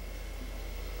 fly."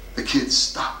 The kids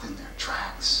stopped in their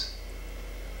tracks.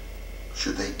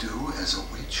 Should they do as a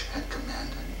witch had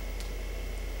commanded?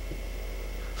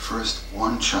 First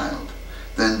one child,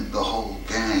 then the whole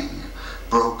gang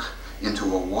broke into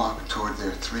a walk toward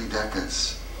their 3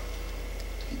 decas.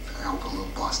 I hope a little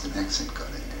Boston accent got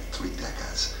in there. 3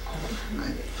 decas.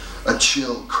 Right? A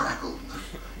chill crackled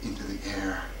into the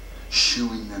air,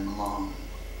 shooing them along.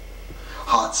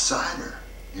 Hot cider,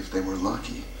 if they were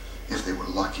lucky. If they were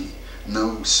lucky.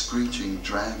 No screeching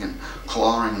dragon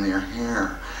clawing their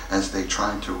hair as they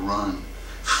tried to run.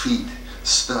 Feet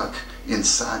stuck in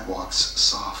sidewalks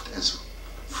soft as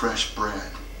fresh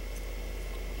bread.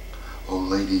 Old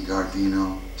Lady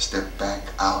Gardino stepped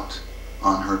back out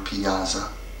on her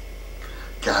piazza,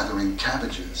 gathering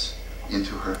cabbages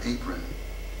into her apron.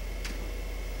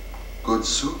 "Good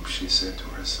soup," she said to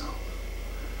herself,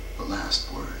 the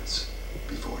last words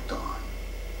before dawn.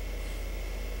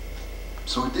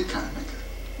 So it did kind of make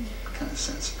a kind of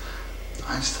sense.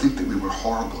 I used to think that we were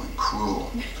horrible and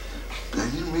cruel, but I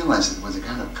didn't realize that it was a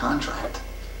kind of contract,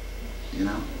 you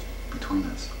know, between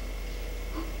us.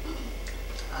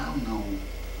 I don't know,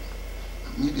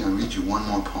 maybe I'll read you one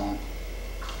more poem.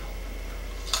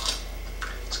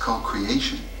 It's called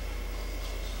Creation.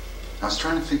 I was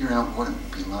trying to figure out what it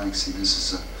would be like. See, this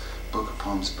is a book of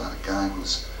poems about a guy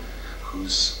who's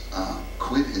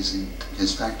quit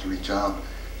his factory job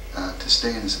to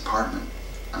stay in his apartment,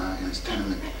 in his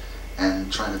tenement,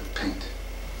 and try to paint.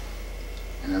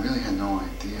 And I really had no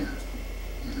idea,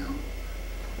 you know.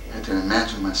 I had to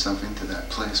imagine myself into that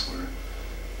place where,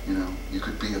 you know, you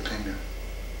could be a painter.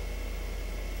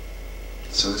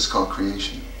 So this is called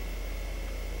creation.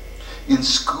 In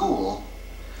school,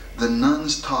 the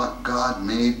nuns taught God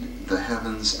made the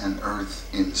heavens and earth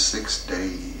in 6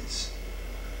 days.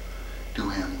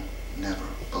 Duhamel never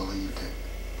believed it.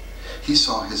 He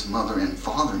saw his mother and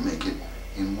father make it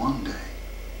in 1 day.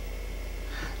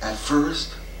 At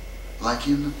first, like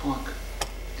in the book,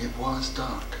 it was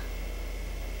dark.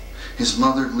 His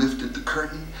mother lifted the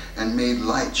curtain and made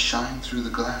light shine through the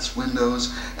glass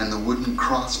windows and the wooden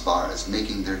crossbars,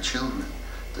 making their children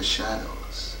the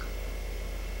shadows.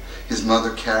 His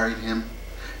mother carried him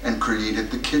and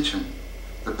created the kitchen,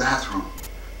 the bathroom,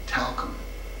 talcum,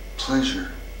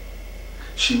 pleasure.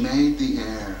 She made the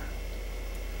air,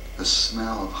 the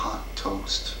smell of hot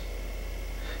toast.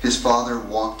 His father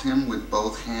walked him with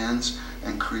both hands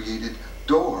and created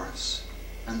doors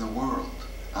and the world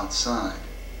outside.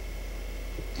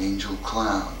 Angel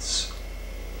clouds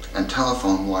and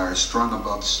telephone wires strung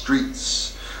above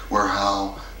streets were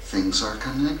how things are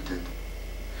connected.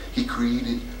 He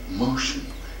created motion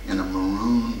in a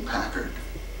maroon Packard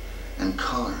and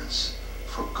colors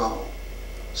for go,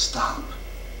 stop,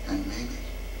 and maybe.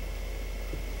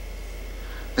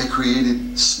 They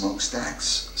created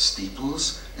smokestacks,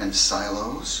 steeples, and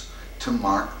silos to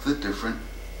mark the different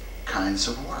kinds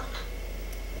of work.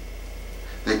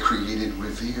 They created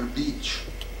Revere Beach.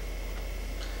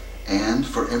 And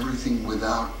for everything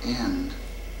without end,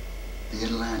 the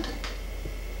Atlantic,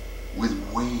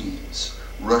 with waves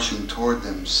rushing toward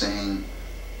them saying,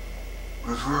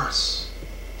 reverse,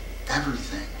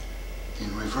 everything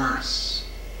in reverse.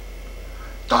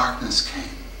 Darkness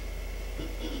came,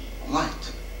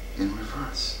 light in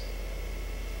reverse.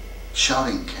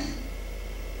 Shouting came,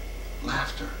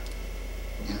 laughter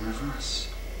in reverse.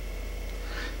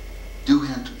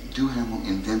 Duhamel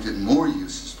invented more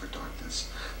uses for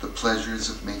darkness, the pleasures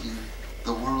of making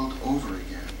the world over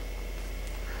again.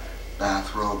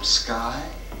 Bathrobe sky,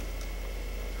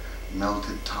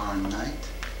 melted tar night,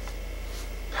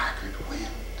 Packard wind.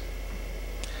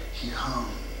 He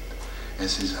hummed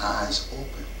as his eyes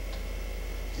opened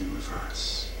in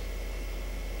reverse.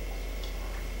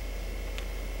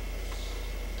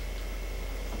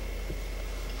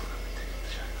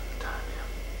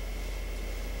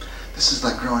 This is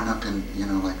like growing up in, you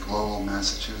know, like Lowell,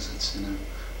 Massachusetts, you know,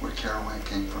 where Kerouac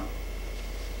came from.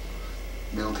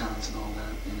 Middletowns and all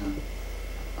that, you know.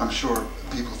 I'm sure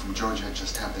people from Georgia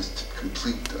just have this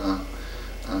complete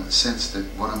sense that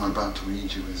what I'm about to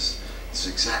read you is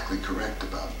exactly correct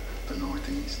about the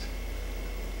Northeast.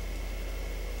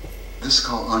 This is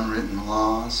called Unwritten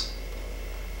Laws.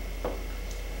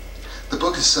 The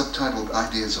book is subtitled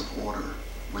Ideas of Order,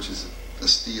 which is a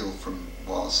steal from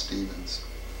Wallace Stevens,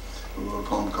 who wrote a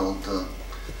poem called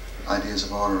Ideas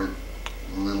of Order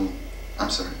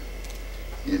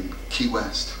in Key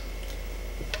West.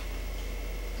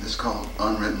 This is called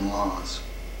Unwritten Laws.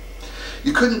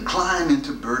 You couldn't climb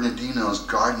into Bernardino's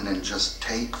garden and just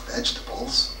take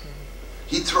vegetables.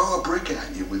 He'd throw a brick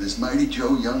at you with his Mighty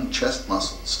Joe Young chest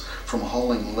muscles from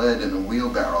hauling lead in a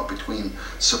wheelbarrow between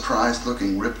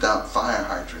surprised-looking ripped-out fire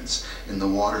hydrants in the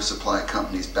water supply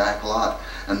company's back lot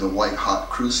and the white-hot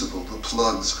crucible, the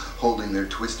plugs holding their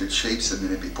twisted shapes a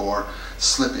minute before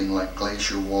slipping like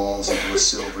glacier walls into a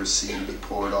silver sea to be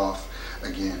poured off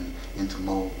again into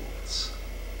molds.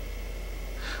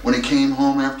 When he came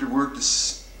home after work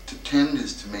to tend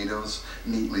his tomatoes,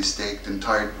 neatly staked and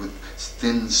tied with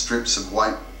thin strips of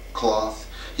white cloth,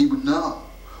 he would know,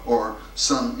 or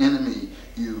some enemy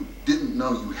you didn't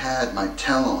know you had might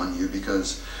tell on you,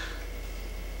 because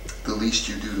the least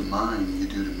you do to mine, you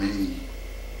do to me.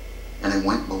 And it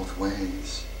went both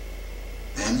ways.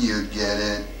 Then you'd get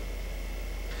it.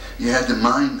 You had to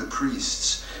mind the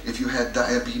priests. If you had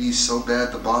diabetes so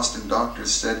bad the Boston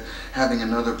doctors said having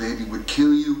another baby would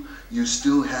kill you, you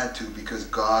still had to, because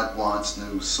God wants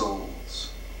new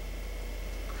souls.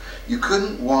 You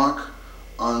couldn't walk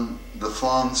on the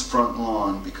farm's front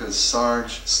lawn because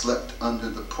Sarge slept under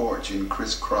the porch in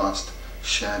crisscrossed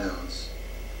shadows.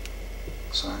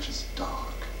 Sarge's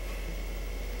dog.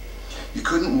 You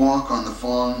couldn't walk on the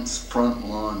farm's front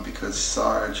lawn because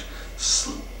Sarge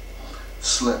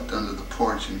slept under the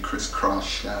porch in crisscrossed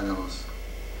shadows.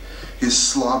 His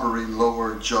slobbery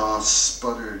lower jaw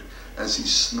sputtered as he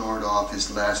snored off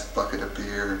his last bucket of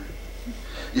beer.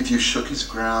 If you shook his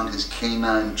ground, his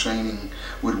canine training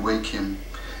would wake him.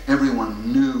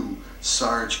 Everyone knew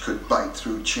Sarge could bite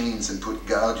through chains and put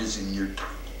gouges in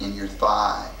your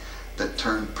thigh that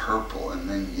turned purple and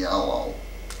then yellow.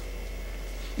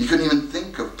 You couldn't even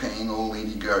think of paying old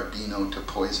Lady Gardino to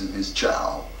poison his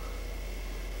chow.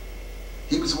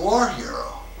 He was a war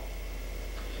hero.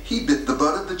 He bit the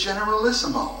butt of the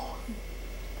Generalissimo.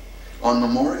 On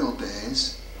Memorial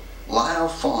Days, Lyle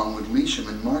Fawn would leash him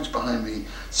and march behind the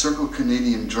Circle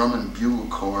Canadian Drum and Bugle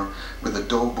Corps with a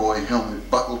doughboy helmet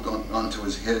buckled onto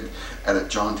his head at a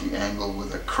jaunty angle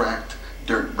with a cracked,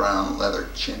 dirt brown leather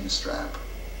chin strap.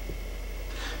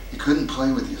 You couldn't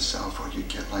play with yourself or you'd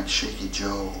get like Shaky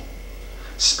Joe,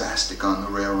 spastic on the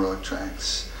railroad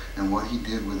tracks, and what he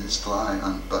did with his fly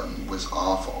unbuttoned was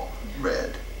awful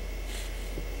red.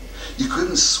 You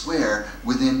couldn't swear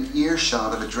within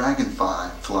earshot of a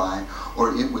dragonfly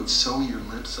or it would sew your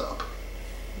lips up.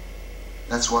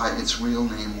 That's why its real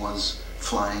name was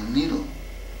Flying Needle.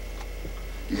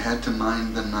 You had to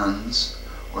mind the nuns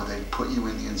or they'd put you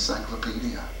in the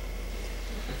encyclopedia.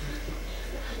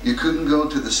 You couldn't go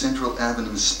to the Central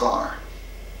Avenue Spar.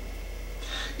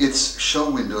 Its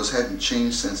show windows hadn't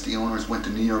changed since the owners went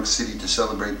to New York City to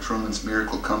celebrate Truman's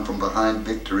miracle come from behind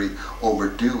victory over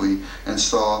Dewey and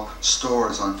saw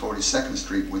stores on 42nd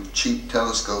Street with cheap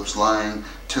telescopes lying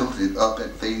tilted up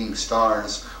at fading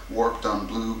stars warped on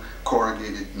blue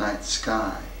corrugated night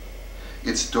sky.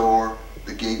 Its door,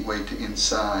 the gateway to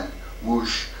inside,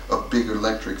 whoosh, a big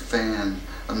electric fan,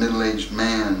 a middle-aged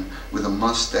man with a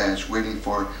mustache waiting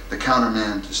for the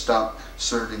counterman to stop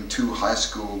serving two high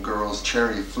school girls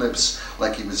cherry flips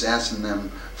like he was asking them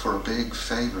for a big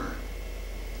favor.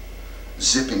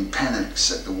 Zipping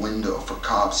panics at the window for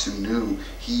cops who knew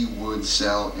he would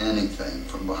sell anything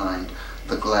from behind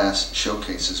the glass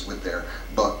showcases with their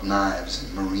buck knives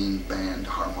and marine band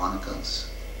harmonicas.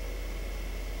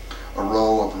 A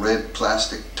row of red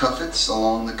plastic tuffets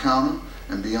along the counter,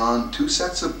 and beyond two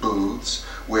sets of booths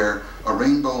where a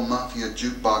Rainbow Mafia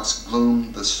jukebox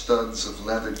gloomed the studs of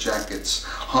leather jackets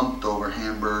humped over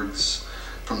hamburgers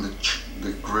from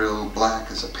the grill black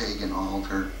as a pagan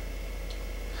altar.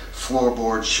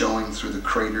 Floorboards showing through the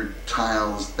cratered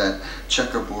tiles that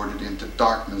checkerboarded into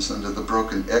darkness under the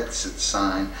broken exit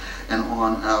sign and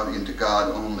on out into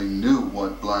God only knew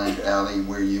what blind alley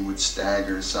where you would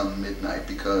stagger some midnight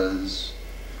because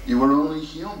you were only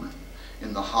human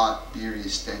in the hot, beery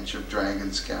stench of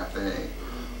Dragon's Cafe,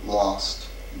 lost,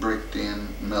 bricked in,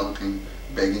 melting,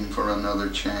 begging for another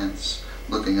chance,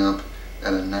 looking up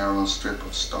at a narrow strip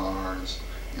of stars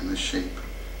in the shape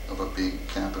of a big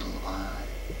capital I.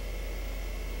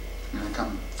 I mean, I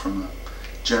come from a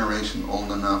generation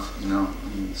old enough, you know,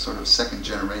 I mean, sort of second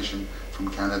generation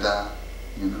from Canada,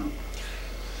 you know.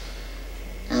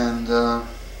 And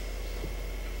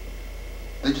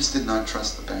they just did not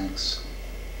trust the banks,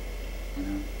 you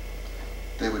know.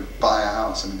 They would buy a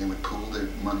house, I mean, they would pool their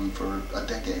money for a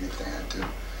decade if they had to.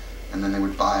 And then they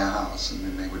would buy a house, and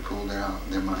then they would pool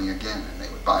their money again, and they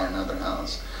would buy another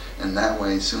house. And that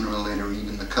way, sooner or later,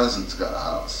 even the cousins got a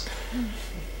house.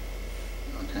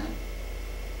 Okay?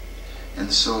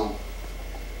 And so,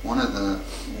 one of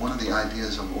the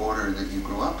ideas of order that you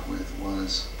grew up with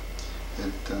was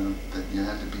that you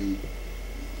had to be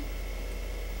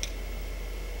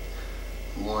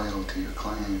loyal to your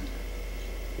clan.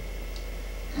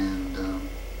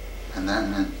 And that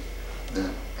meant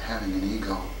that having an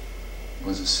ego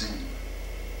was a sin.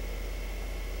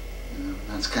 You know,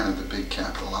 that's kind of the big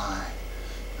capital I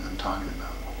that I'm talking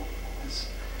about, is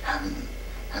having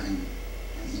an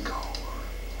ego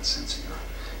or a sense of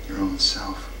your own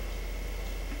self.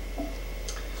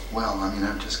 Well, I mean,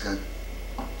 I've just got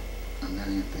a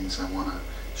million things I want to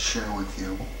share with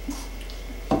you.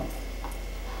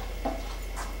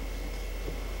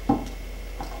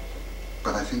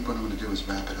 But I think what I'm going to do is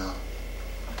wrap it up.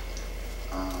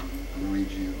 I'm going to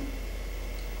read you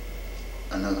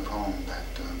another poem that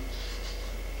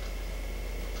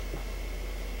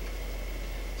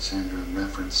Sandra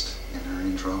referenced in her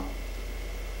intro.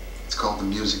 It's called The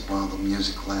Music While the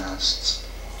Music Lasts.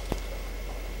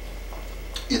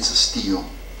 It's a steal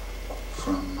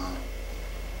from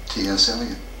T.S.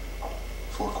 Eliot,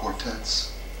 4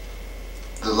 quartets.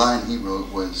 The line he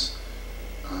wrote was,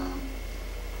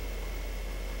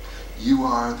 you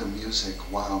are the music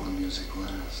while the music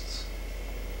lasts.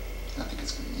 I think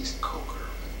it's going to be East Coker,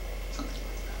 something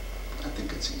like that. I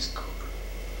think it's East Coker.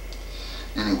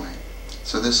 Anyway,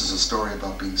 so this is a story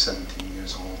about being 17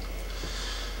 years old,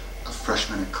 a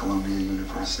freshman at Columbia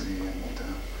University, and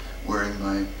wearing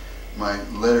my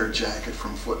leather jacket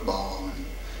from football and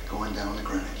going down to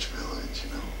Greenwich Village,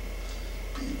 you know,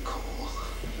 being cool,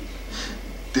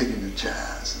 digging the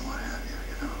jazz and what have you,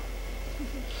 you know.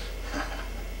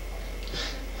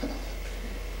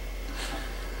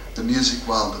 The music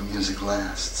while the music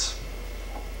lasts.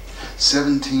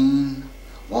 17,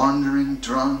 wandering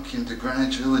drunk into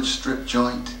Greenwich Village strip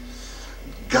joint,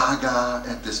 gaga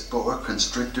at this boa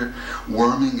constrictor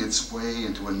worming its way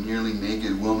into a nearly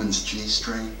naked woman's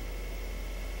G-string.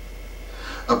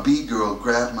 A B-girl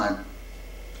grabbed my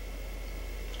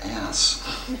ass.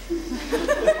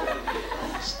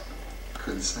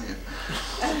 Couldn't say it.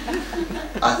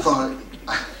 I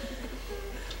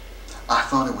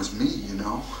thought it was me, you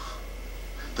know.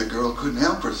 The girl couldn't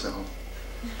help herself.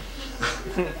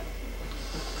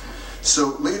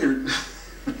 So later,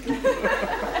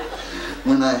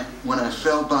 when I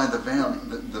fell by the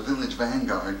village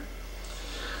vanguard,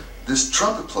 this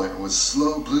trumpet player was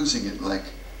slow bluesing it like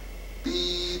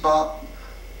bebop.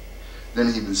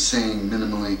 Then he was saying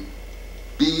minimally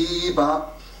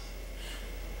bebop,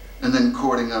 and then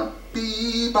chording up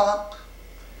bebop,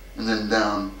 and then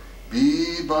down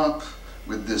bebop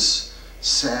with this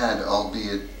sad,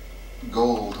 albeit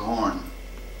gold horn.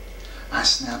 I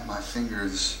snapped my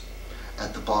fingers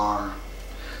at the bar.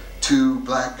 Two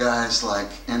black guys like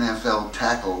NFL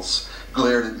tackles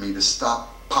glared at me to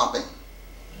stop popping.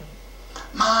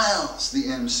 "Miles!" the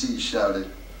MC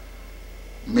shouted,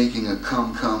 making a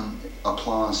come-come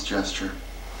applause gesture.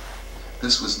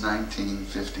 This was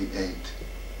 1958.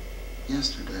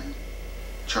 Yesterday,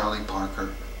 Charlie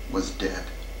Parker was dead.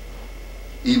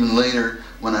 Even later,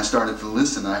 when I started to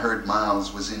listen, I heard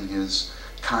Miles was in his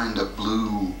kind of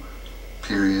blue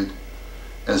period,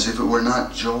 as if it were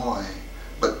not joy,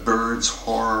 but Bird's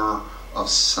horror of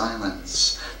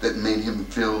silence that made him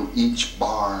fill each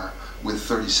bar with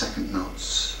 30-second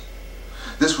notes.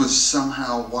 This was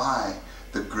somehow why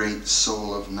the great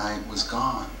soul of night was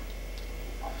gone,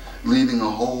 leaving a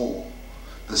hole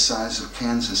the size of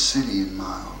Kansas City in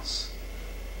Miles.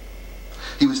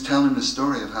 He was telling the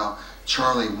story of how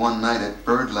Charlie, one night at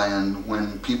Birdland,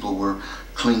 when people were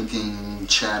clinking,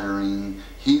 chattering,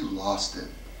 he lost it.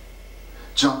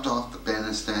 Jumped off the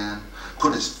bandstand,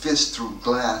 put his fist through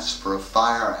glass for a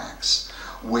fire axe,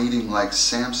 wading like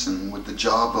Samson with the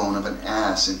jawbone of an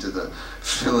ass into the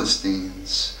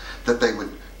Philistines, that they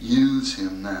would use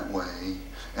him that way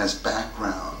as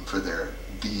background for their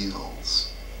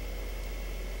deals,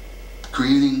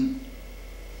 creating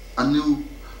a new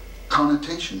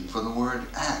connotation for the word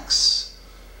axe,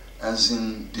 as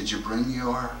in, did you bring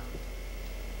your?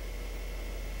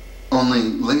 Only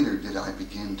later did I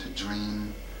begin to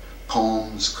dream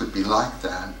poems could be like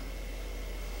that.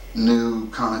 New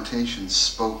connotations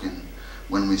spoken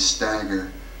when we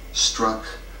stagger, struck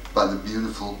by the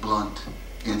beautiful blunt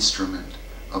instrument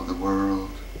of the world.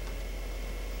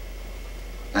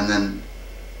 And then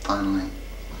finally,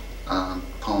 a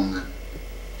poem that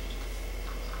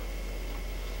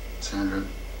Sandra,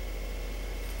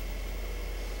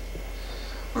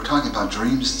 we're talking about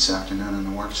dreams this afternoon in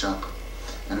the workshop,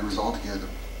 and it was altogether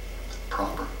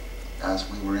proper as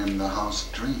we were in the House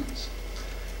of Dreams,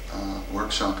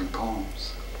 workshopping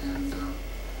poems. And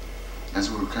as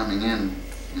we were coming in,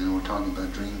 you know, we're talking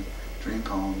about dream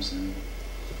poems, and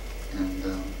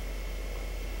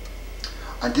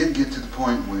I did get to the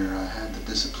point where I had the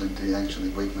discipline to actually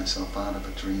wake myself out of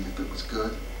a dream if it was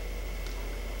good,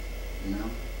 you know.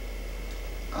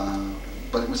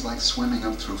 But it was like swimming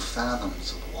up through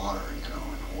fathoms of water, you know,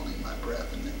 and holding my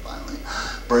breath, and then finally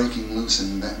breaking loose,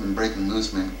 and breaking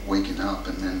loose meant waking up,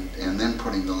 and then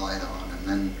putting the light on, and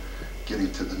then getting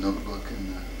to the notebook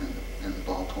and the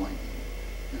ballpoint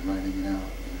and writing it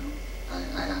out. You know,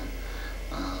 I had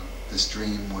this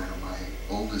dream where my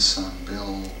oldest son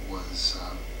Bill was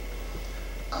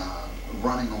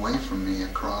running away from me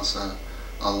across a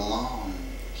long,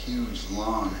 huge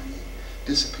lawn, and he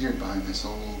disappeared behind this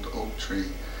old oak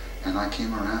tree, and I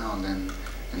came around, and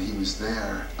he was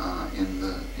there in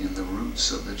the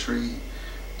roots of the tree,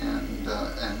 and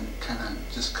kind of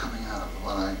just coming out of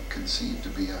what I conceived to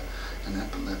be an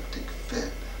epileptic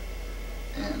fit.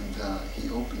 And he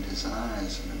opened his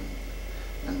eyes,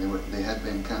 and they had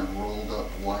been kind of rolled up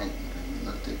white, and he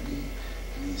looked at me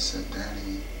and he said,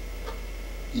 "Daddy,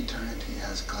 eternity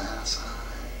has glass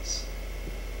eyes."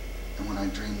 And when I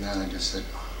dreamed that, I just said,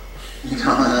 you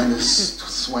know, and I just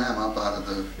swam up out of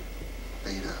the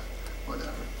beta,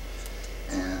 whatever.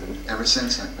 And ever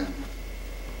since I've been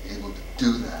able to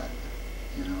do that,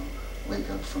 you know, wake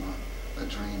up from a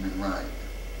dream and write.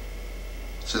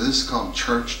 So this is called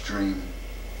Church Dream.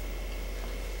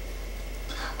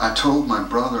 I told my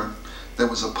brother there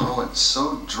was a poet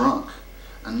so drunk,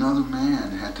 another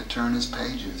man had to turn his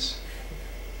pages.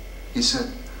 He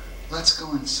said, "Let's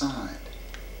go inside."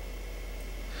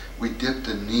 We dipped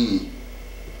a knee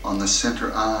on the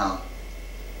center aisle.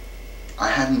 I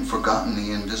hadn't forgotten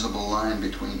the invisible line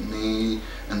between me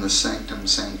and the sanctum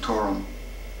sanctorum.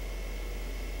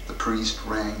 The priest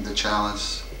rang the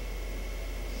chalice.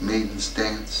 Maidens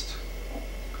danced.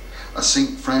 A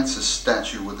St. Francis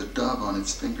statue with a dove on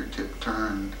its fingertip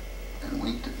turned and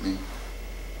winked at me,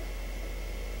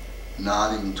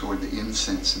 nodding toward the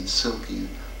incense and silky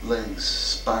legs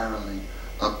spiraling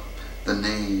up the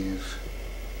nave.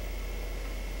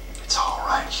 "It's all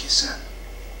right," he said.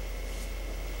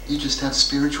 "You just have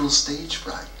spiritual stage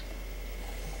fright."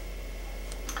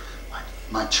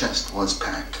 My chest was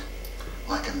packed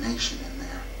like a nation in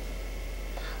there.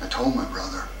 I told my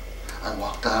brother I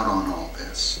walked out on all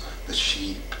this. The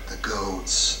sheep, the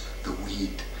goats, the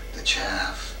wheat, the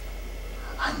chaff.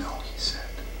 "I know," he said.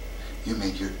 "You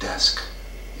made your desk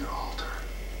your altar."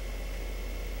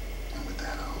 And with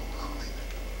that, I'll leave it.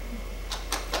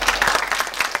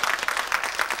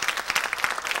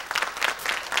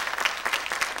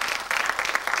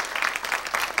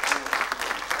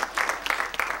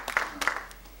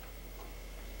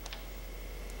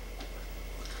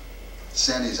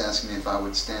 Sandy's asking me if I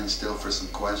would stand still for some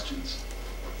questions.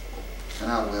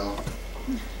 And I will.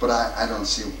 But I don't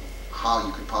see how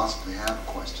you could possibly have a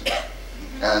question,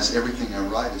 as everything I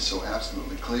write is so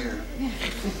absolutely clear.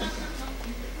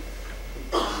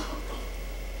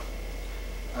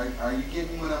 Are you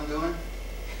getting what I'm doing?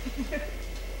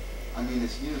 I mean,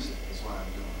 it's music is what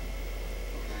I'm doing.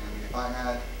 Okay, I mean, if I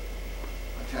had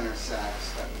a tenor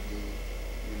sax, that would be,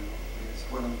 that's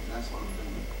what I'm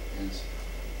doing, is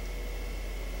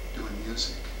doing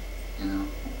music,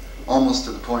 almost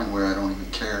to the point where I don't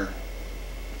even care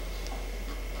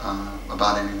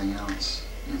about anything else,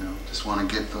 just want to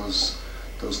get those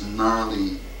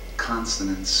gnarly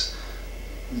consonants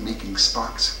making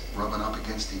sparks rubbing up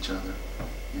against each other,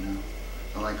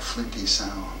 I like flinty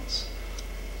sounds,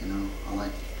 I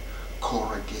like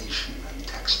corrugation and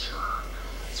texture.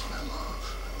 That's what I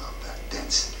love. I love that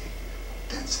density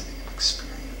of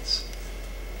experience,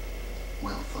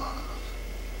 well thought of.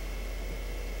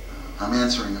 I'm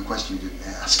answering a question you didn't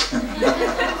ask. What do you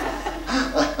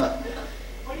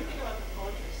think about the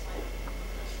poetry slam?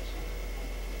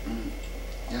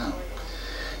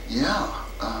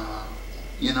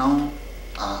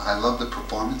 I love the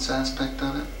performance aspect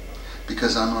of it,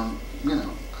 because I'm a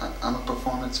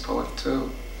performance poet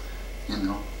too.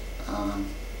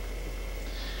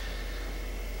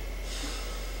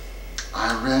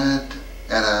 I read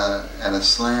at a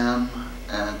slam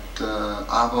at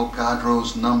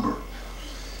Avogadro's Number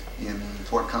in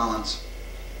Fort Collins,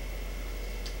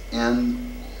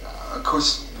 and of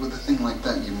course with a thing like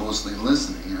that you're mostly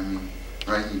listening. I mean,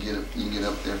 right? You get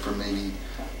up there for maybe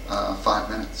 5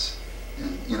 minutes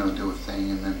and do a thing,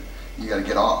 and then you got to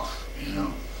get off.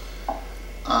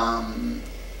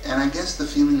 And I guess the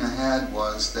feeling I had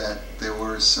was that there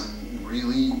were some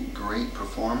really great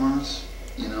performers.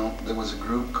 There was a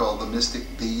group called the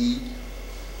Mystic Bee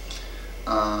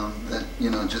that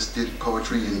just did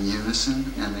poetry in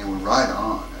unison, and they were right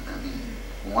on. And I mean,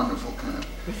 wonderful kind of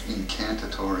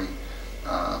incantatory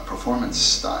performance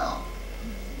style.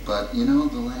 But the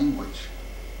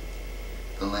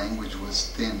language was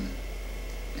thin.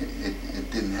 It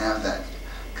didn't have that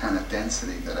kind of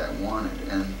density that I wanted,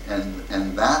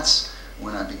 and that's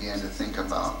when I began to think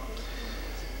about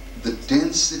the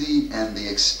density and the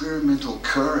experimental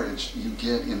courage you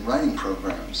get in writing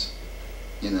programs,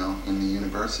 in the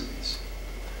universities.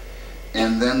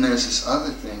 And then there's this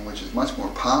other thing which is much more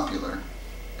popular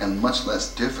and much less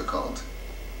difficult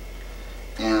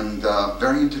and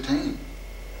very entertaining.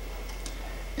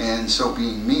 And so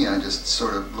being me, I just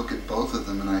sort of look at both of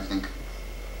them and I think,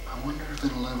 I wonder if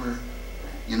it'll ever,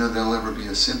 there'll ever be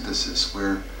a synthesis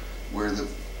where the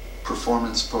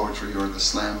performance poetry or the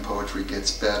slam poetry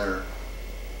gets better,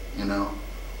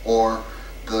 or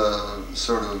the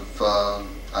sort of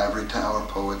ivory tower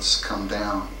poets come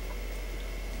down,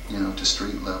 to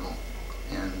street level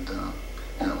and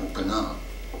open up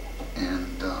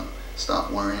and stop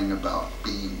worrying about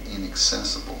being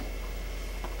inaccessible.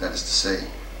 That is to say,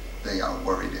 they are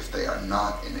worried if they are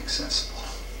not inaccessible.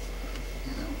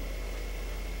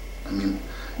 I mean,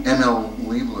 M.L.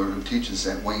 Liebler, who teaches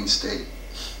at Wayne State,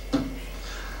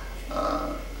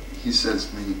 he says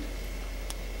to me,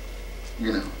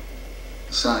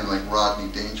 sounding like Rodney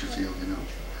Dangerfield,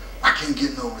 I can't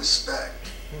get no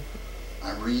respect.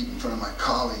 I read in front of my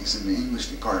colleagues in the English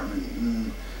department,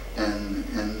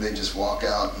 and they just walk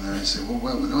out, and then I say, well,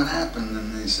 what happened?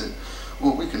 And they said,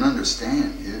 well, we can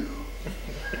understand you.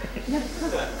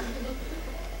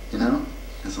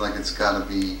 It's like it's got to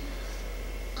be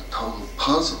a total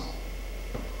puzzle,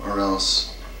 or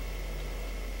else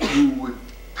who would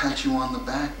pat you on the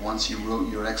back once you wrote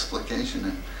your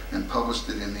explication and published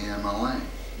it in the MLA?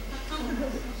 You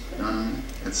know what I mean?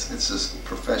 It's this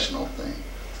professional thing.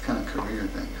 It's kind of career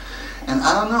thing. And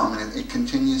I don't know. I mean, it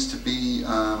continues to be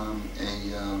a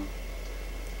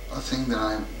thing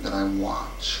that I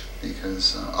watch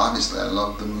because obviously I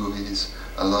love the movies.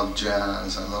 I love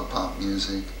jazz. I love pop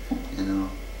music. You know,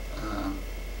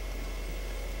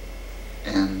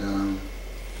 and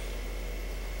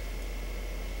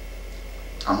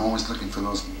I'm always looking for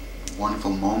those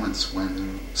wonderful moments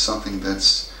when something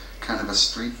that's kind of a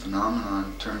street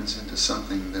phenomenon turns into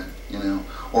something that, you know,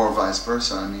 or vice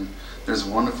versa. I mean, there's a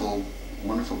wonderful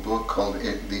book called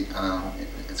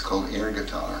it's called Air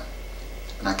Guitar,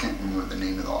 and I can't remember the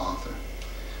name of the author,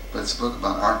 but it's a book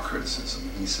about art criticism.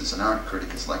 And he says an art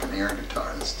critic is like an air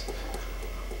guitarist.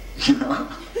 You know,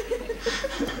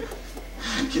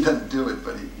 he doesn't do it,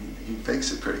 but he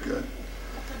fakes it pretty good.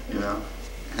 You know,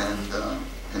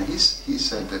 and he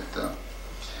said that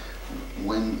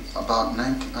when about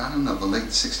the late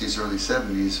 60s, early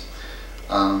 70s,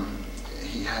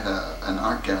 he had an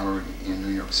art gallery in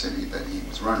New York City that he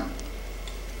was running.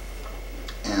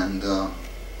 And a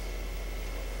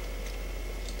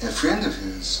friend of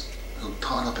his who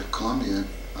taught up at Columbia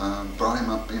brought him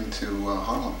up into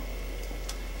Harlem.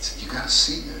 He said, "You got to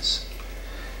see this."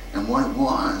 And what it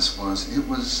was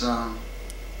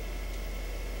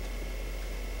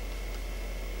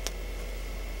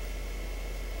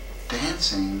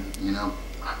dancing, you know,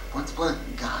 what's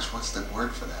the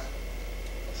word for that?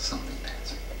 Something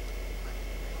dancing.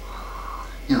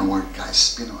 You know, where guys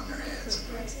spin on their heads.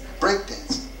 Break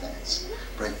dancing, thanks.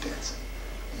 Break dancing,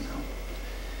 you know.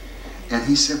 And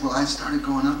he said, well, I started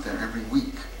going up there every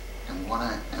week. And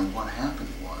what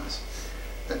happened was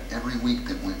that every week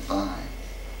that went by,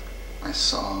 I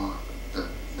saw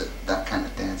that kind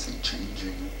of dancing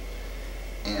changing.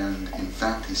 And in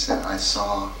fact, he said, I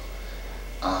saw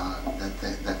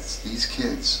that these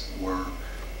kids were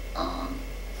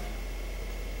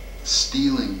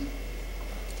stealing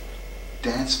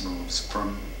dance moves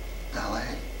from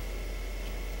ballet.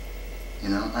 You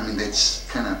know, I mean, they'd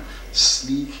kind of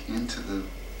sneak into the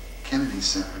Kennedy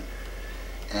Center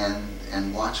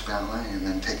and watch ballet and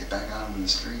then take it back out into the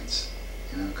streets.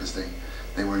 You know, because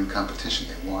they were in competition.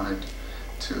 They wanted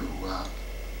to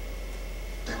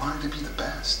be the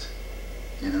best.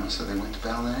 You know, so they went to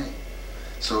ballet.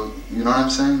 So, you know what I'm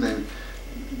saying?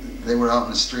 They were out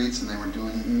in the streets and they were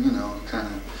doing, you know, kind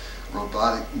of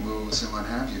robotic moves and what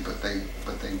have you, but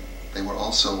they were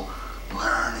also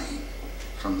learning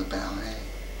from the ballet.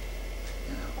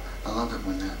 You know, I love it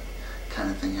when that kind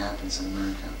of thing happens in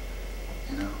America.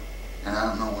 You know, and I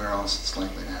don't know where else it's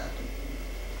likely to happen.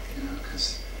 You know,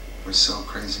 because we're so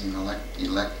crazy and electric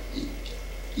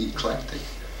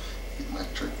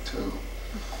too.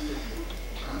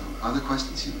 Other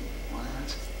questions you want to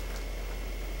ask?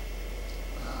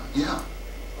 Yeah.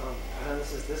 I know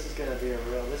this is going to be a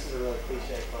really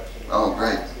cliche question. Oh,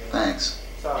 great. Thanks.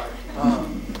 Sorry.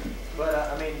 But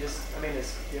I mean,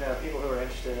 it's, you know, people who are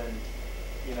interested in,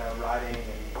 you know, writing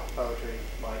and poetry,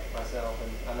 like myself,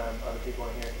 and I know other people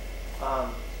in here.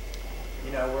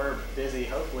 You know, we're busy,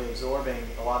 hopefully, absorbing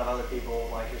a lot of other people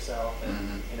like yourself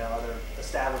and you know, other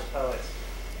established poets.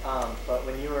 But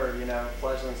when you were, you know,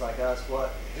 fledglings like us,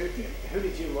 who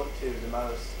did you look to the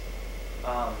most?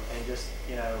 And just,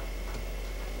 you know,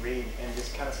 read and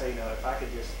just kind of say, you know, if I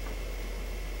could just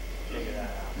figure that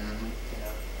out, you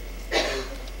know,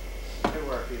 who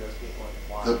were a few of those people and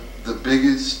why? The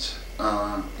biggest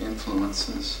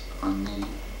influences on me,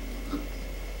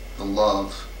 the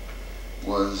love,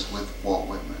 was with Walt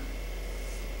Whitman.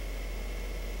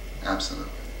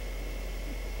 Absolutely.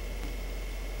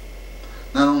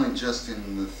 Not only just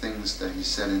in the things that he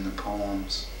said in the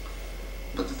poems,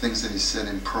 but the things that he said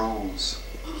in prose,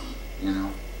 you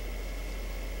know.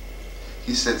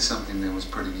 He said something that was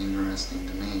pretty interesting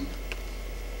to me.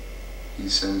 He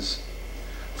says,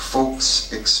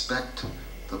 folks expect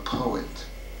the poet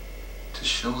to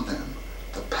show them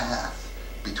the path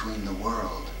between the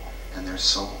world and their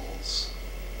souls.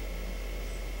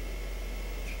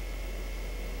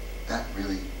 That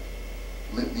really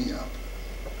lit me up.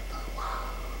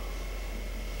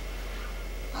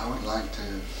 I would like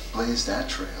to blaze that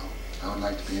trail. I would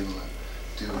like to be able to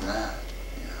do that,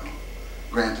 you know.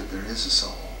 Granted, there is a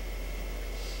soul,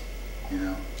 you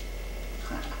know.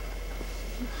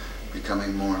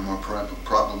 Becoming more and more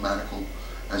problematical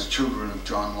as children of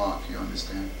John Locke, you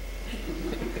understand?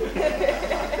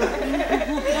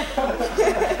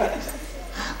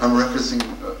 I'm referencing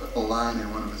a line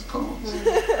in one of his poems.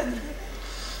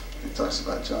 It talks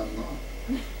about John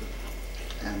Locke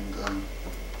and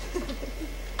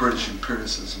British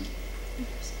empiricism.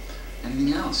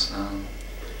 Anything else?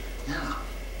 Yeah.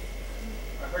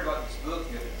 I heard about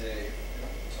book the other day.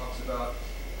 It talks about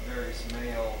various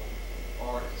male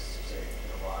artists, say,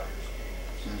 writers,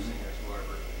 painters, singers,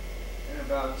 whatever, and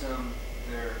about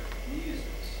their muses,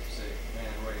 say,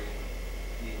 Man Ray and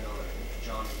female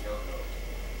John and Yoko.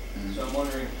 So I'm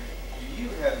wondering, do you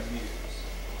have a muse?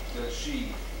 Does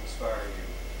she inspire you?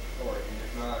 Or, and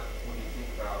if not, what do you think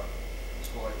about this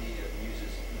whole idea of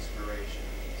muses and inspiration in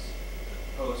these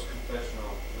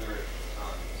post-confessional lyric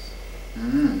times?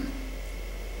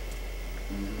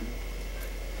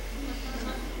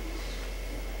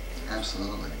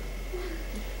 Absolutely.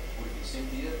 Would it be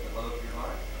Cynthia, the love of your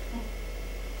life?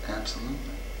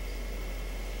 Absolutely.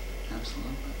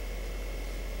 Absolutely.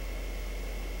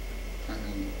 I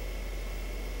mean,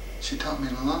 she taught me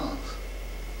to love.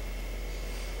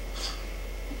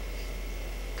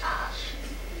 Gosh.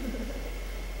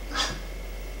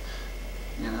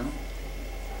 You know?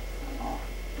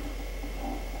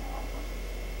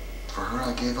 For her,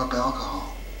 I gave up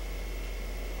alcohol.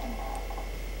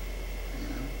 You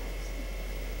know?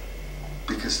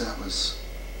 Because that was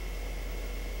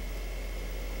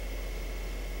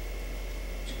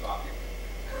Too popular.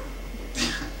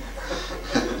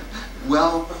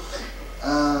 well,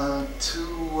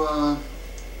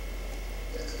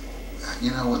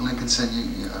 you know what Lincoln said,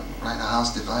 you right, a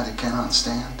house divided cannot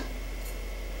stand.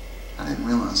 I didn't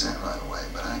realize that right away,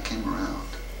 but I came around,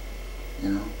 you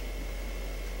know.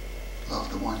 Love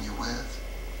the one you're with,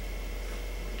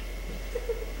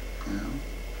 you know,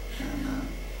 and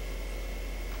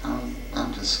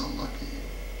I'm just so lucky,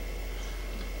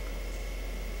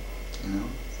 you know.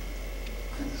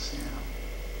 I just,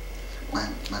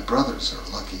 my brothers are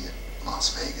lucky at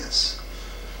Las Vegas,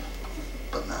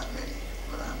 but not me.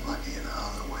 But I'm lucky in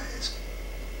other ways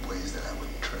that I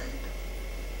wouldn't trade,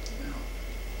 you know.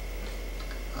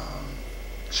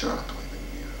 Sure, I believe in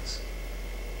the muse,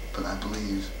 but I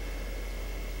believe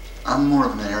I'm more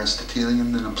of an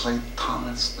Aristotelian than a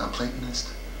Platonist,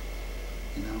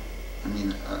 you know. I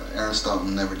mean, Aristotle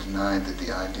never denied that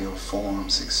the ideal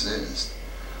forms exist.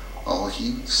 All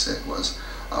he said was,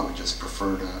 I would just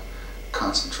prefer to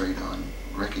concentrate on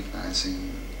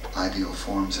recognizing ideal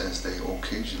forms as they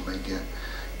occasionally get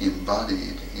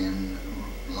embodied in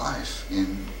life,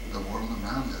 in the world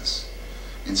around us,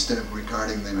 instead of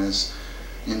regarding them as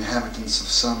inhabitants of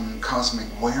some cosmic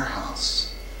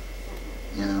warehouse,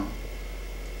 you know,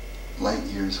 light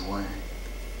years away.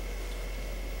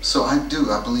 So I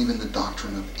believe in the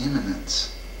doctrine of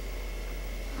immanence.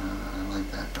 I like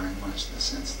that very much, in the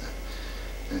sense that,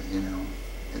 you know,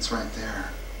 it's right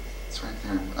there. It's right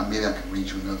there. Maybe I could read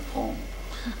you another poem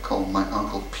called My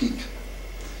Uncle Pete.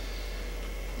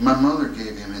 My mother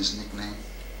gave him his nickname,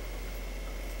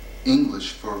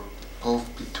 English for Pauvre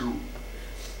Pitou.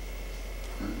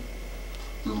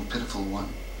 Little pitiful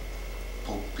one,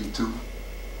 Pauvre Pitou.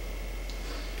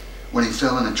 When he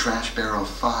fell in a trash barrel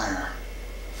fire,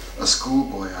 a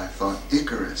schoolboy, I thought,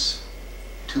 Icarus,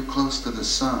 too close to the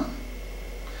sun.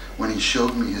 When he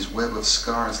showed me his web of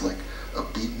scars like a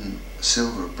beaten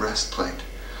silver breastplate,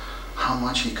 how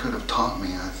much he could have taught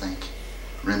me, I think,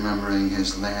 remembering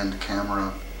his land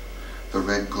camera, the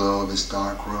red glow of his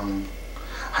dark room.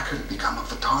 I could have become a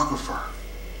photographer,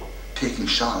 taking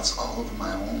shots all over my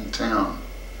hometown.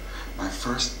 My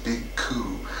first big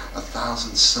coup,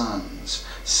 1,000 suns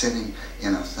sitting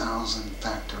in 1,000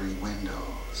 factory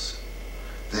windows.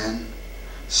 Then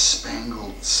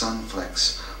spangled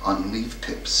sunflecks on leaf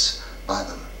tips by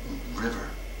the river.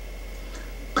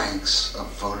 Banks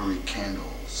of votary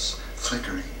candles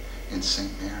flickering in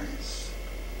St. Mary's.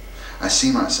 I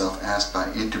see myself asked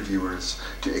by interviewers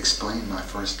to explain my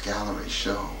first gallery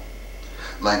show,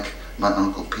 like my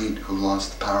Uncle Pete, who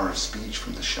lost the power of speech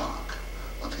from the shock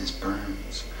of his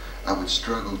burns. I would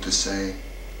struggle to say,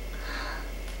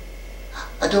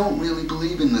 I don't really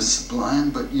believe in the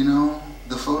sublime, but you know,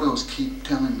 the photos keep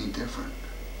telling me different.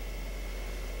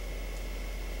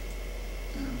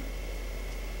 You know,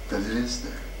 that it is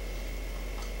there.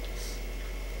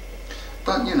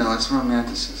 But you know, it's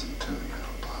romanticism too, you know,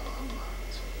 blah blah blah.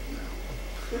 You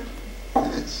know,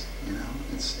 it is. You know,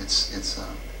 it's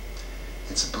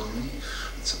a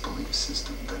belief. It's a belief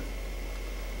system that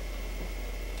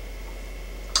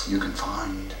you can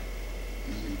find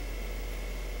meaning,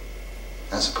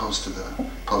 as opposed to the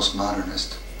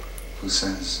postmodernist who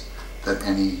says that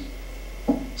any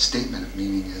statement of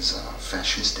meaning is a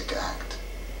fascistic act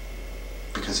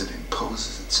because it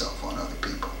imposes itself on other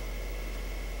people.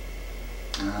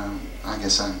 I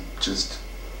guess I'm just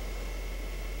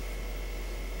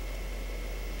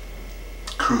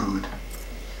crude,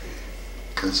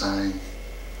 because I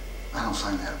don't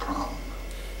find that a problem.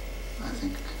 I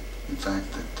think, in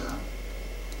fact, that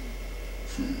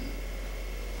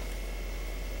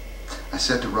I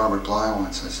said to Robert Bly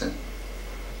once, I said,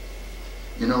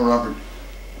 you know, Robert,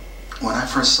 when I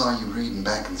first saw you reading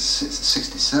back in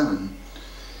 '67,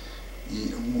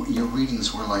 your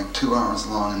readings were like 2 hours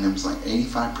long, and there was like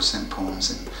 85%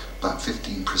 poems and about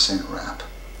 15% rap.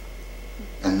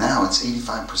 And now it's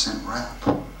 85% rap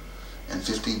and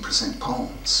 15%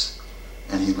 poems.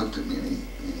 And he looked at me and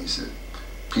he said,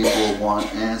 people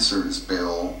want answers,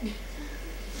 Bill.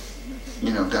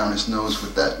 You know, down his nose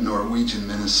with that Norwegian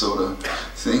Minnesota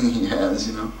thing he has,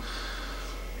 you know.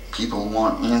 People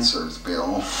want answers,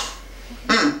 Bill.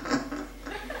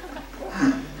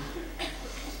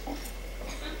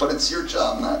 But it's your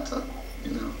job not to,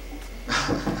 you know.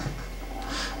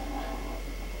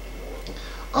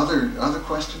 Other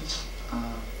questions?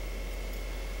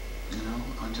 You know,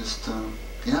 I just,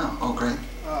 yeah, oh great.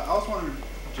 I was wondering,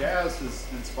 jazz has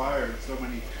inspired so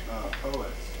many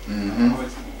poets. Mm-hmm.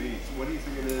 Poets and beats. What do you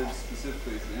think it is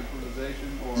specifically? Is it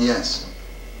improvisation or? Yes.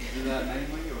 Is that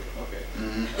mainly or okay?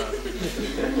 Mm-hmm.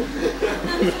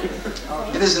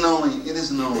 It isn't only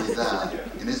that.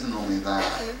 It isn't only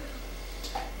that.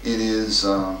 It is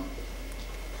the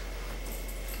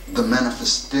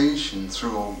manifestation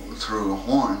through a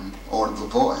horn or the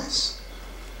voice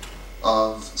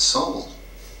of soul.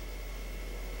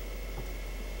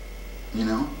 You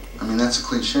know, I mean that's a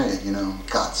cliche. You know,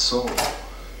 God's soul.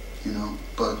 You know,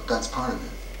 but that's part of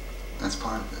it. That's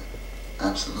part of it.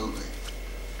 Absolutely.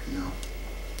 You know,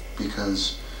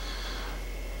 because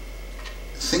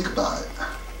think about it.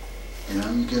 You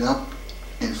know, you get up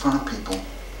in front of people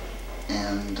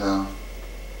and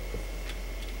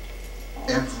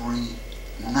every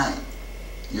night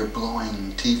you're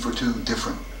blowing T for two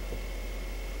different.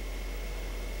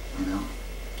 You know,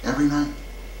 every night.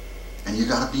 And you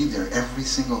got to be there every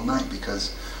single night,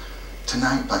 because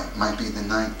tonight might be the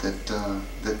night that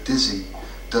that Dizzy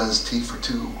does T for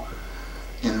two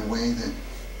in a way that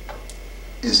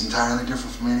is entirely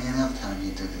different from any other time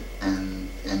he did it, and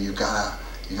you gotta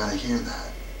hear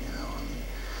that, you know. I mean,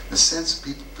 the sense of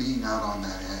people being out on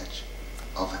that edge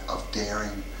of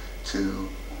daring to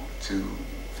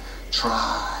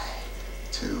try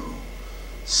to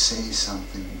say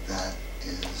something that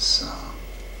is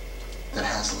that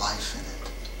has life in it.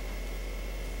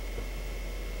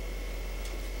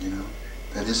 You know,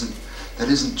 that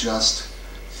isn't just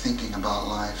thinking about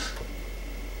life.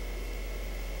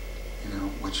 You know,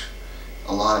 which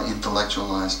a lot of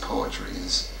intellectualized poetry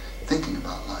is thinking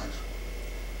about life,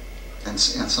 and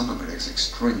some of it is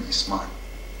extremely smart.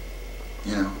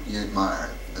 You know, you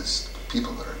admire this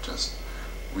people that are just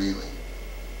really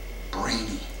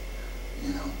brainy.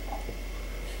 You know,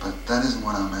 but that isn't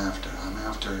what I'm after. I'm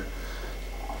after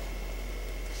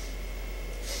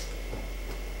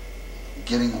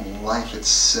getting life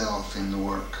itself in the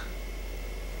work.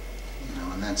 You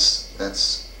know, and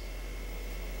that's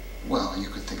well, you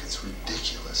could think it's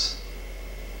ridiculous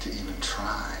to even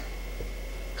try,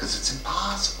 because it's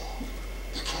impossible.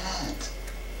 You can't.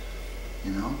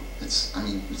 You know,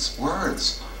 it's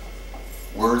words.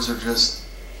 Words are just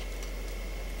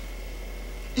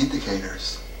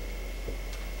indicators,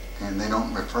 and they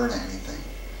don't refer to anything.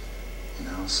 You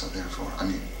know, so therefore,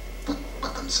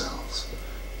 but themselves.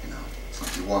 You know, it's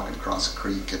like you're walking across a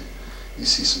creek and you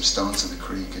see some stones in the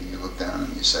creek, and you look down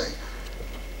and you say,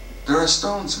 there are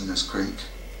stones in this creek.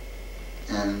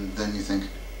 And then you think,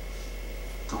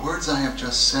 the words I have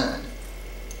just said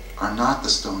are not the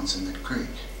stones in the creek.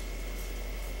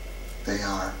 They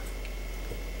are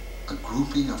a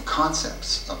grouping of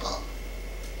concepts about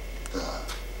the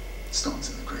stones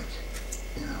in the creek.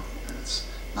 You know, and it's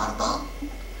not about, you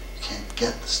can't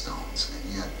get the stones.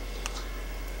 And yet,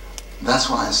 that's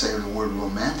why I say the word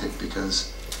romantic,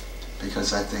 because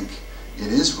I think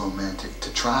it is romantic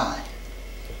to try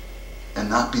and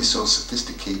not be so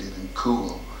sophisticated and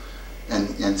cool,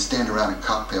 and stand around at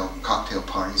cocktail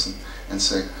parties and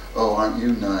say, oh, aren't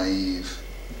you naive?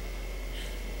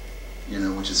 You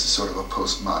know, which is a sort of a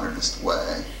postmodernist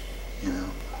way. You know,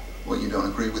 well, you don't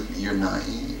agree with me, you're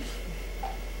naive.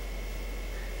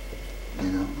 You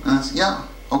know, and I say, yeah,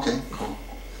 okay, cool.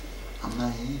 I'm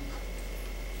naive.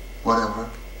 Whatever.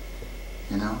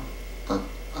 You know, but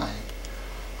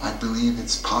I believe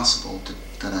it's possible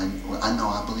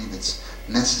I believe it's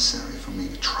necessary for me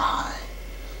to try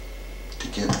to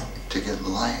get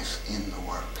life in the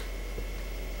work.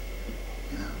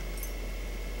 You know,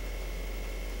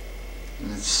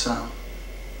 and it's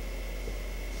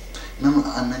remember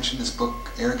I mentioned this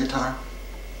book, Air Guitar.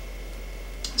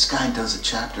 This guy does a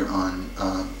chapter on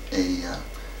a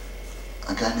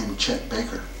guy named Chet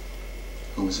Baker,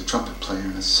 who was a trumpet player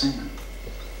and a singer.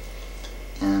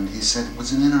 And he said, it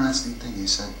was an interesting thing. He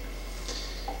said,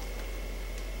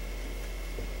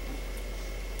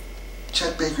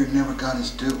 Chet Baker never got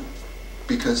his due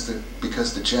because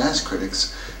the jazz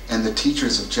critics and the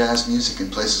teachers of jazz music in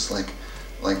places like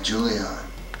Juilliard,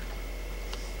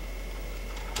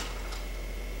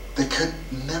 they could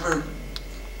never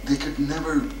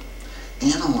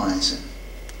analyze him.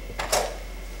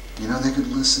 You know, they could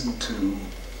listen to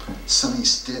Sonny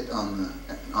Stitt on the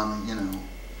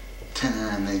tenor,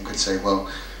 and they could say, well,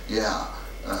 yeah,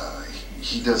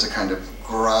 he does a kind of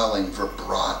growling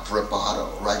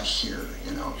vibrato right here,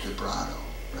 you know, vibrato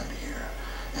right here,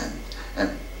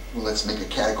 and let's make a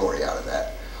category out of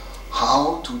that.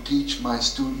 How to teach my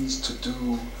students to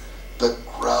do the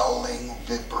growling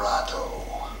vibrato.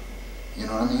 You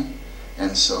know what I mean?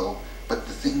 And so, but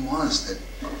the thing was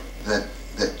that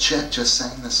Chet just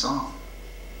sang the song.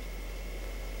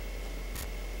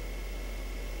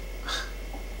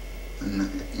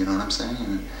 And, you know what I'm saying?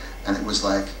 And it was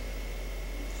like,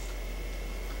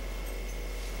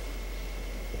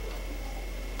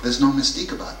 there's no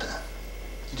mystique about that.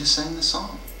 He just sang the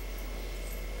song.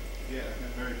 Yeah,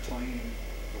 and very plain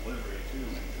delivery too.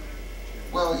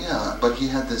 Well, yeah, but he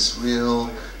had this real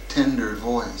tender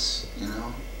voice, you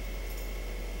know,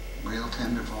 real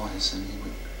tender voice, and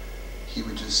he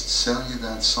would just sell you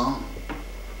that song,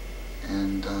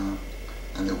 and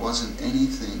there wasn't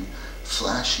anything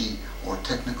flashy or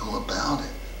technical about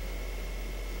it.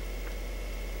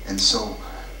 And so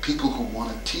people who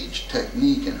want to teach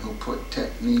technique and who put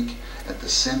technique at the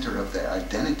center of their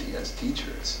identity as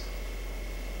teachers,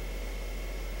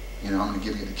 you know, I'm going to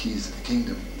give you the keys to the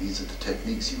kingdom. These are the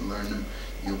techniques. You learn them,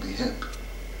 you'll be hip.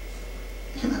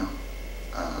 You know,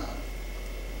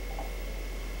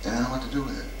 they don't know what to do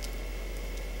with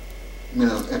it. You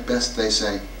know, at best they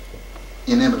say,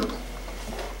 inimitable.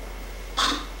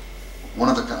 One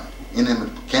of a kind,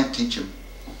 inimitable. Can't teach him.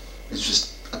 It's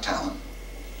just a talent.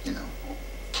 You know,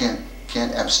 can't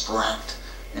abstract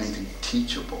anything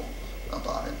teachable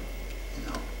about it. You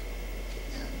know,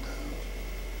 and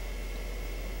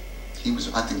he was.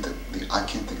 I think that I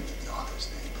can't think of the author's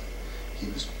name, but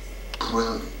he was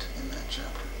brilliant in that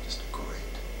chapter. Just great.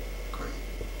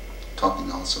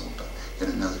 Talking also about in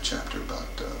another chapter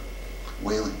about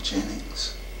Waylon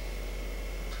Jennings.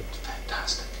 It's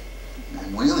fantastic.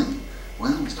 And Waylon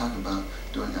was talking about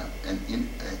doing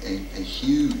a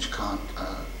huge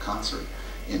concert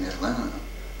in Atlanta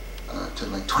to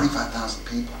like 25,000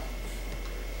 people.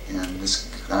 And this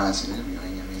guy's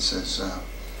interviewing him. He says,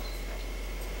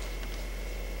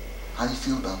 "How do you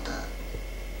feel about that?"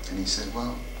 And he said,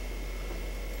 "Well,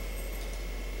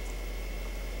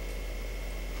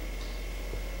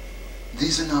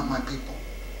 these are not my people.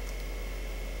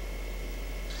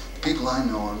 The people I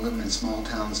know are living in small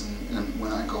towns, and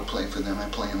when I go play for them, I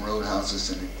play in roadhouses,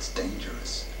 and it's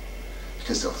dangerous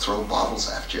because they'll throw bottles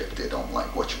after you if they don't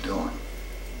like what you're doing.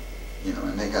 You know,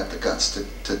 and they got the guts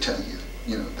to tell you,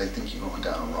 you know, they think you're going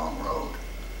down a wrong road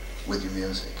with your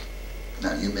music.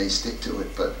 Now, you may stick to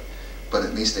it, but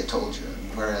at least they told you.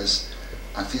 Whereas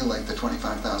I feel like the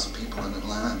 25,000 people in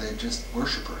Atlanta, they're just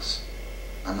worshipers.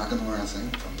 I'm not going to learn a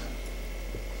thing from them.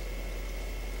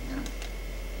 You know?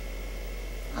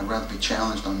 I'd rather be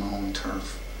challenged on my own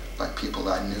turf by people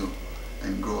that I knew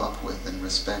and grew up with and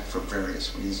respect for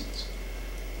various reasons.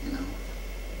 You know?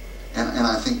 And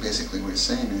I think basically what he's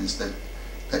saying is that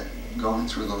going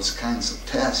through those kinds of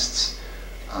tests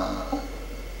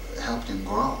helped him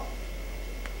grow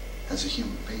as a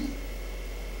human being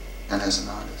and as an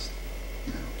artist,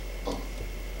 you know, both.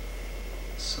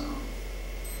 So,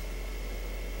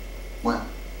 well,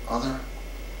 other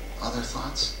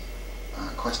thoughts,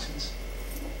 questions?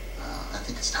 I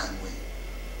think it's time we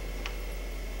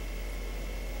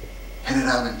headed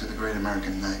out into the great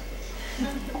American night. We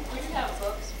can have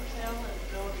books for sale,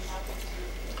 and Bill would be happy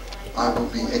to. I will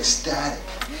be ecstatic.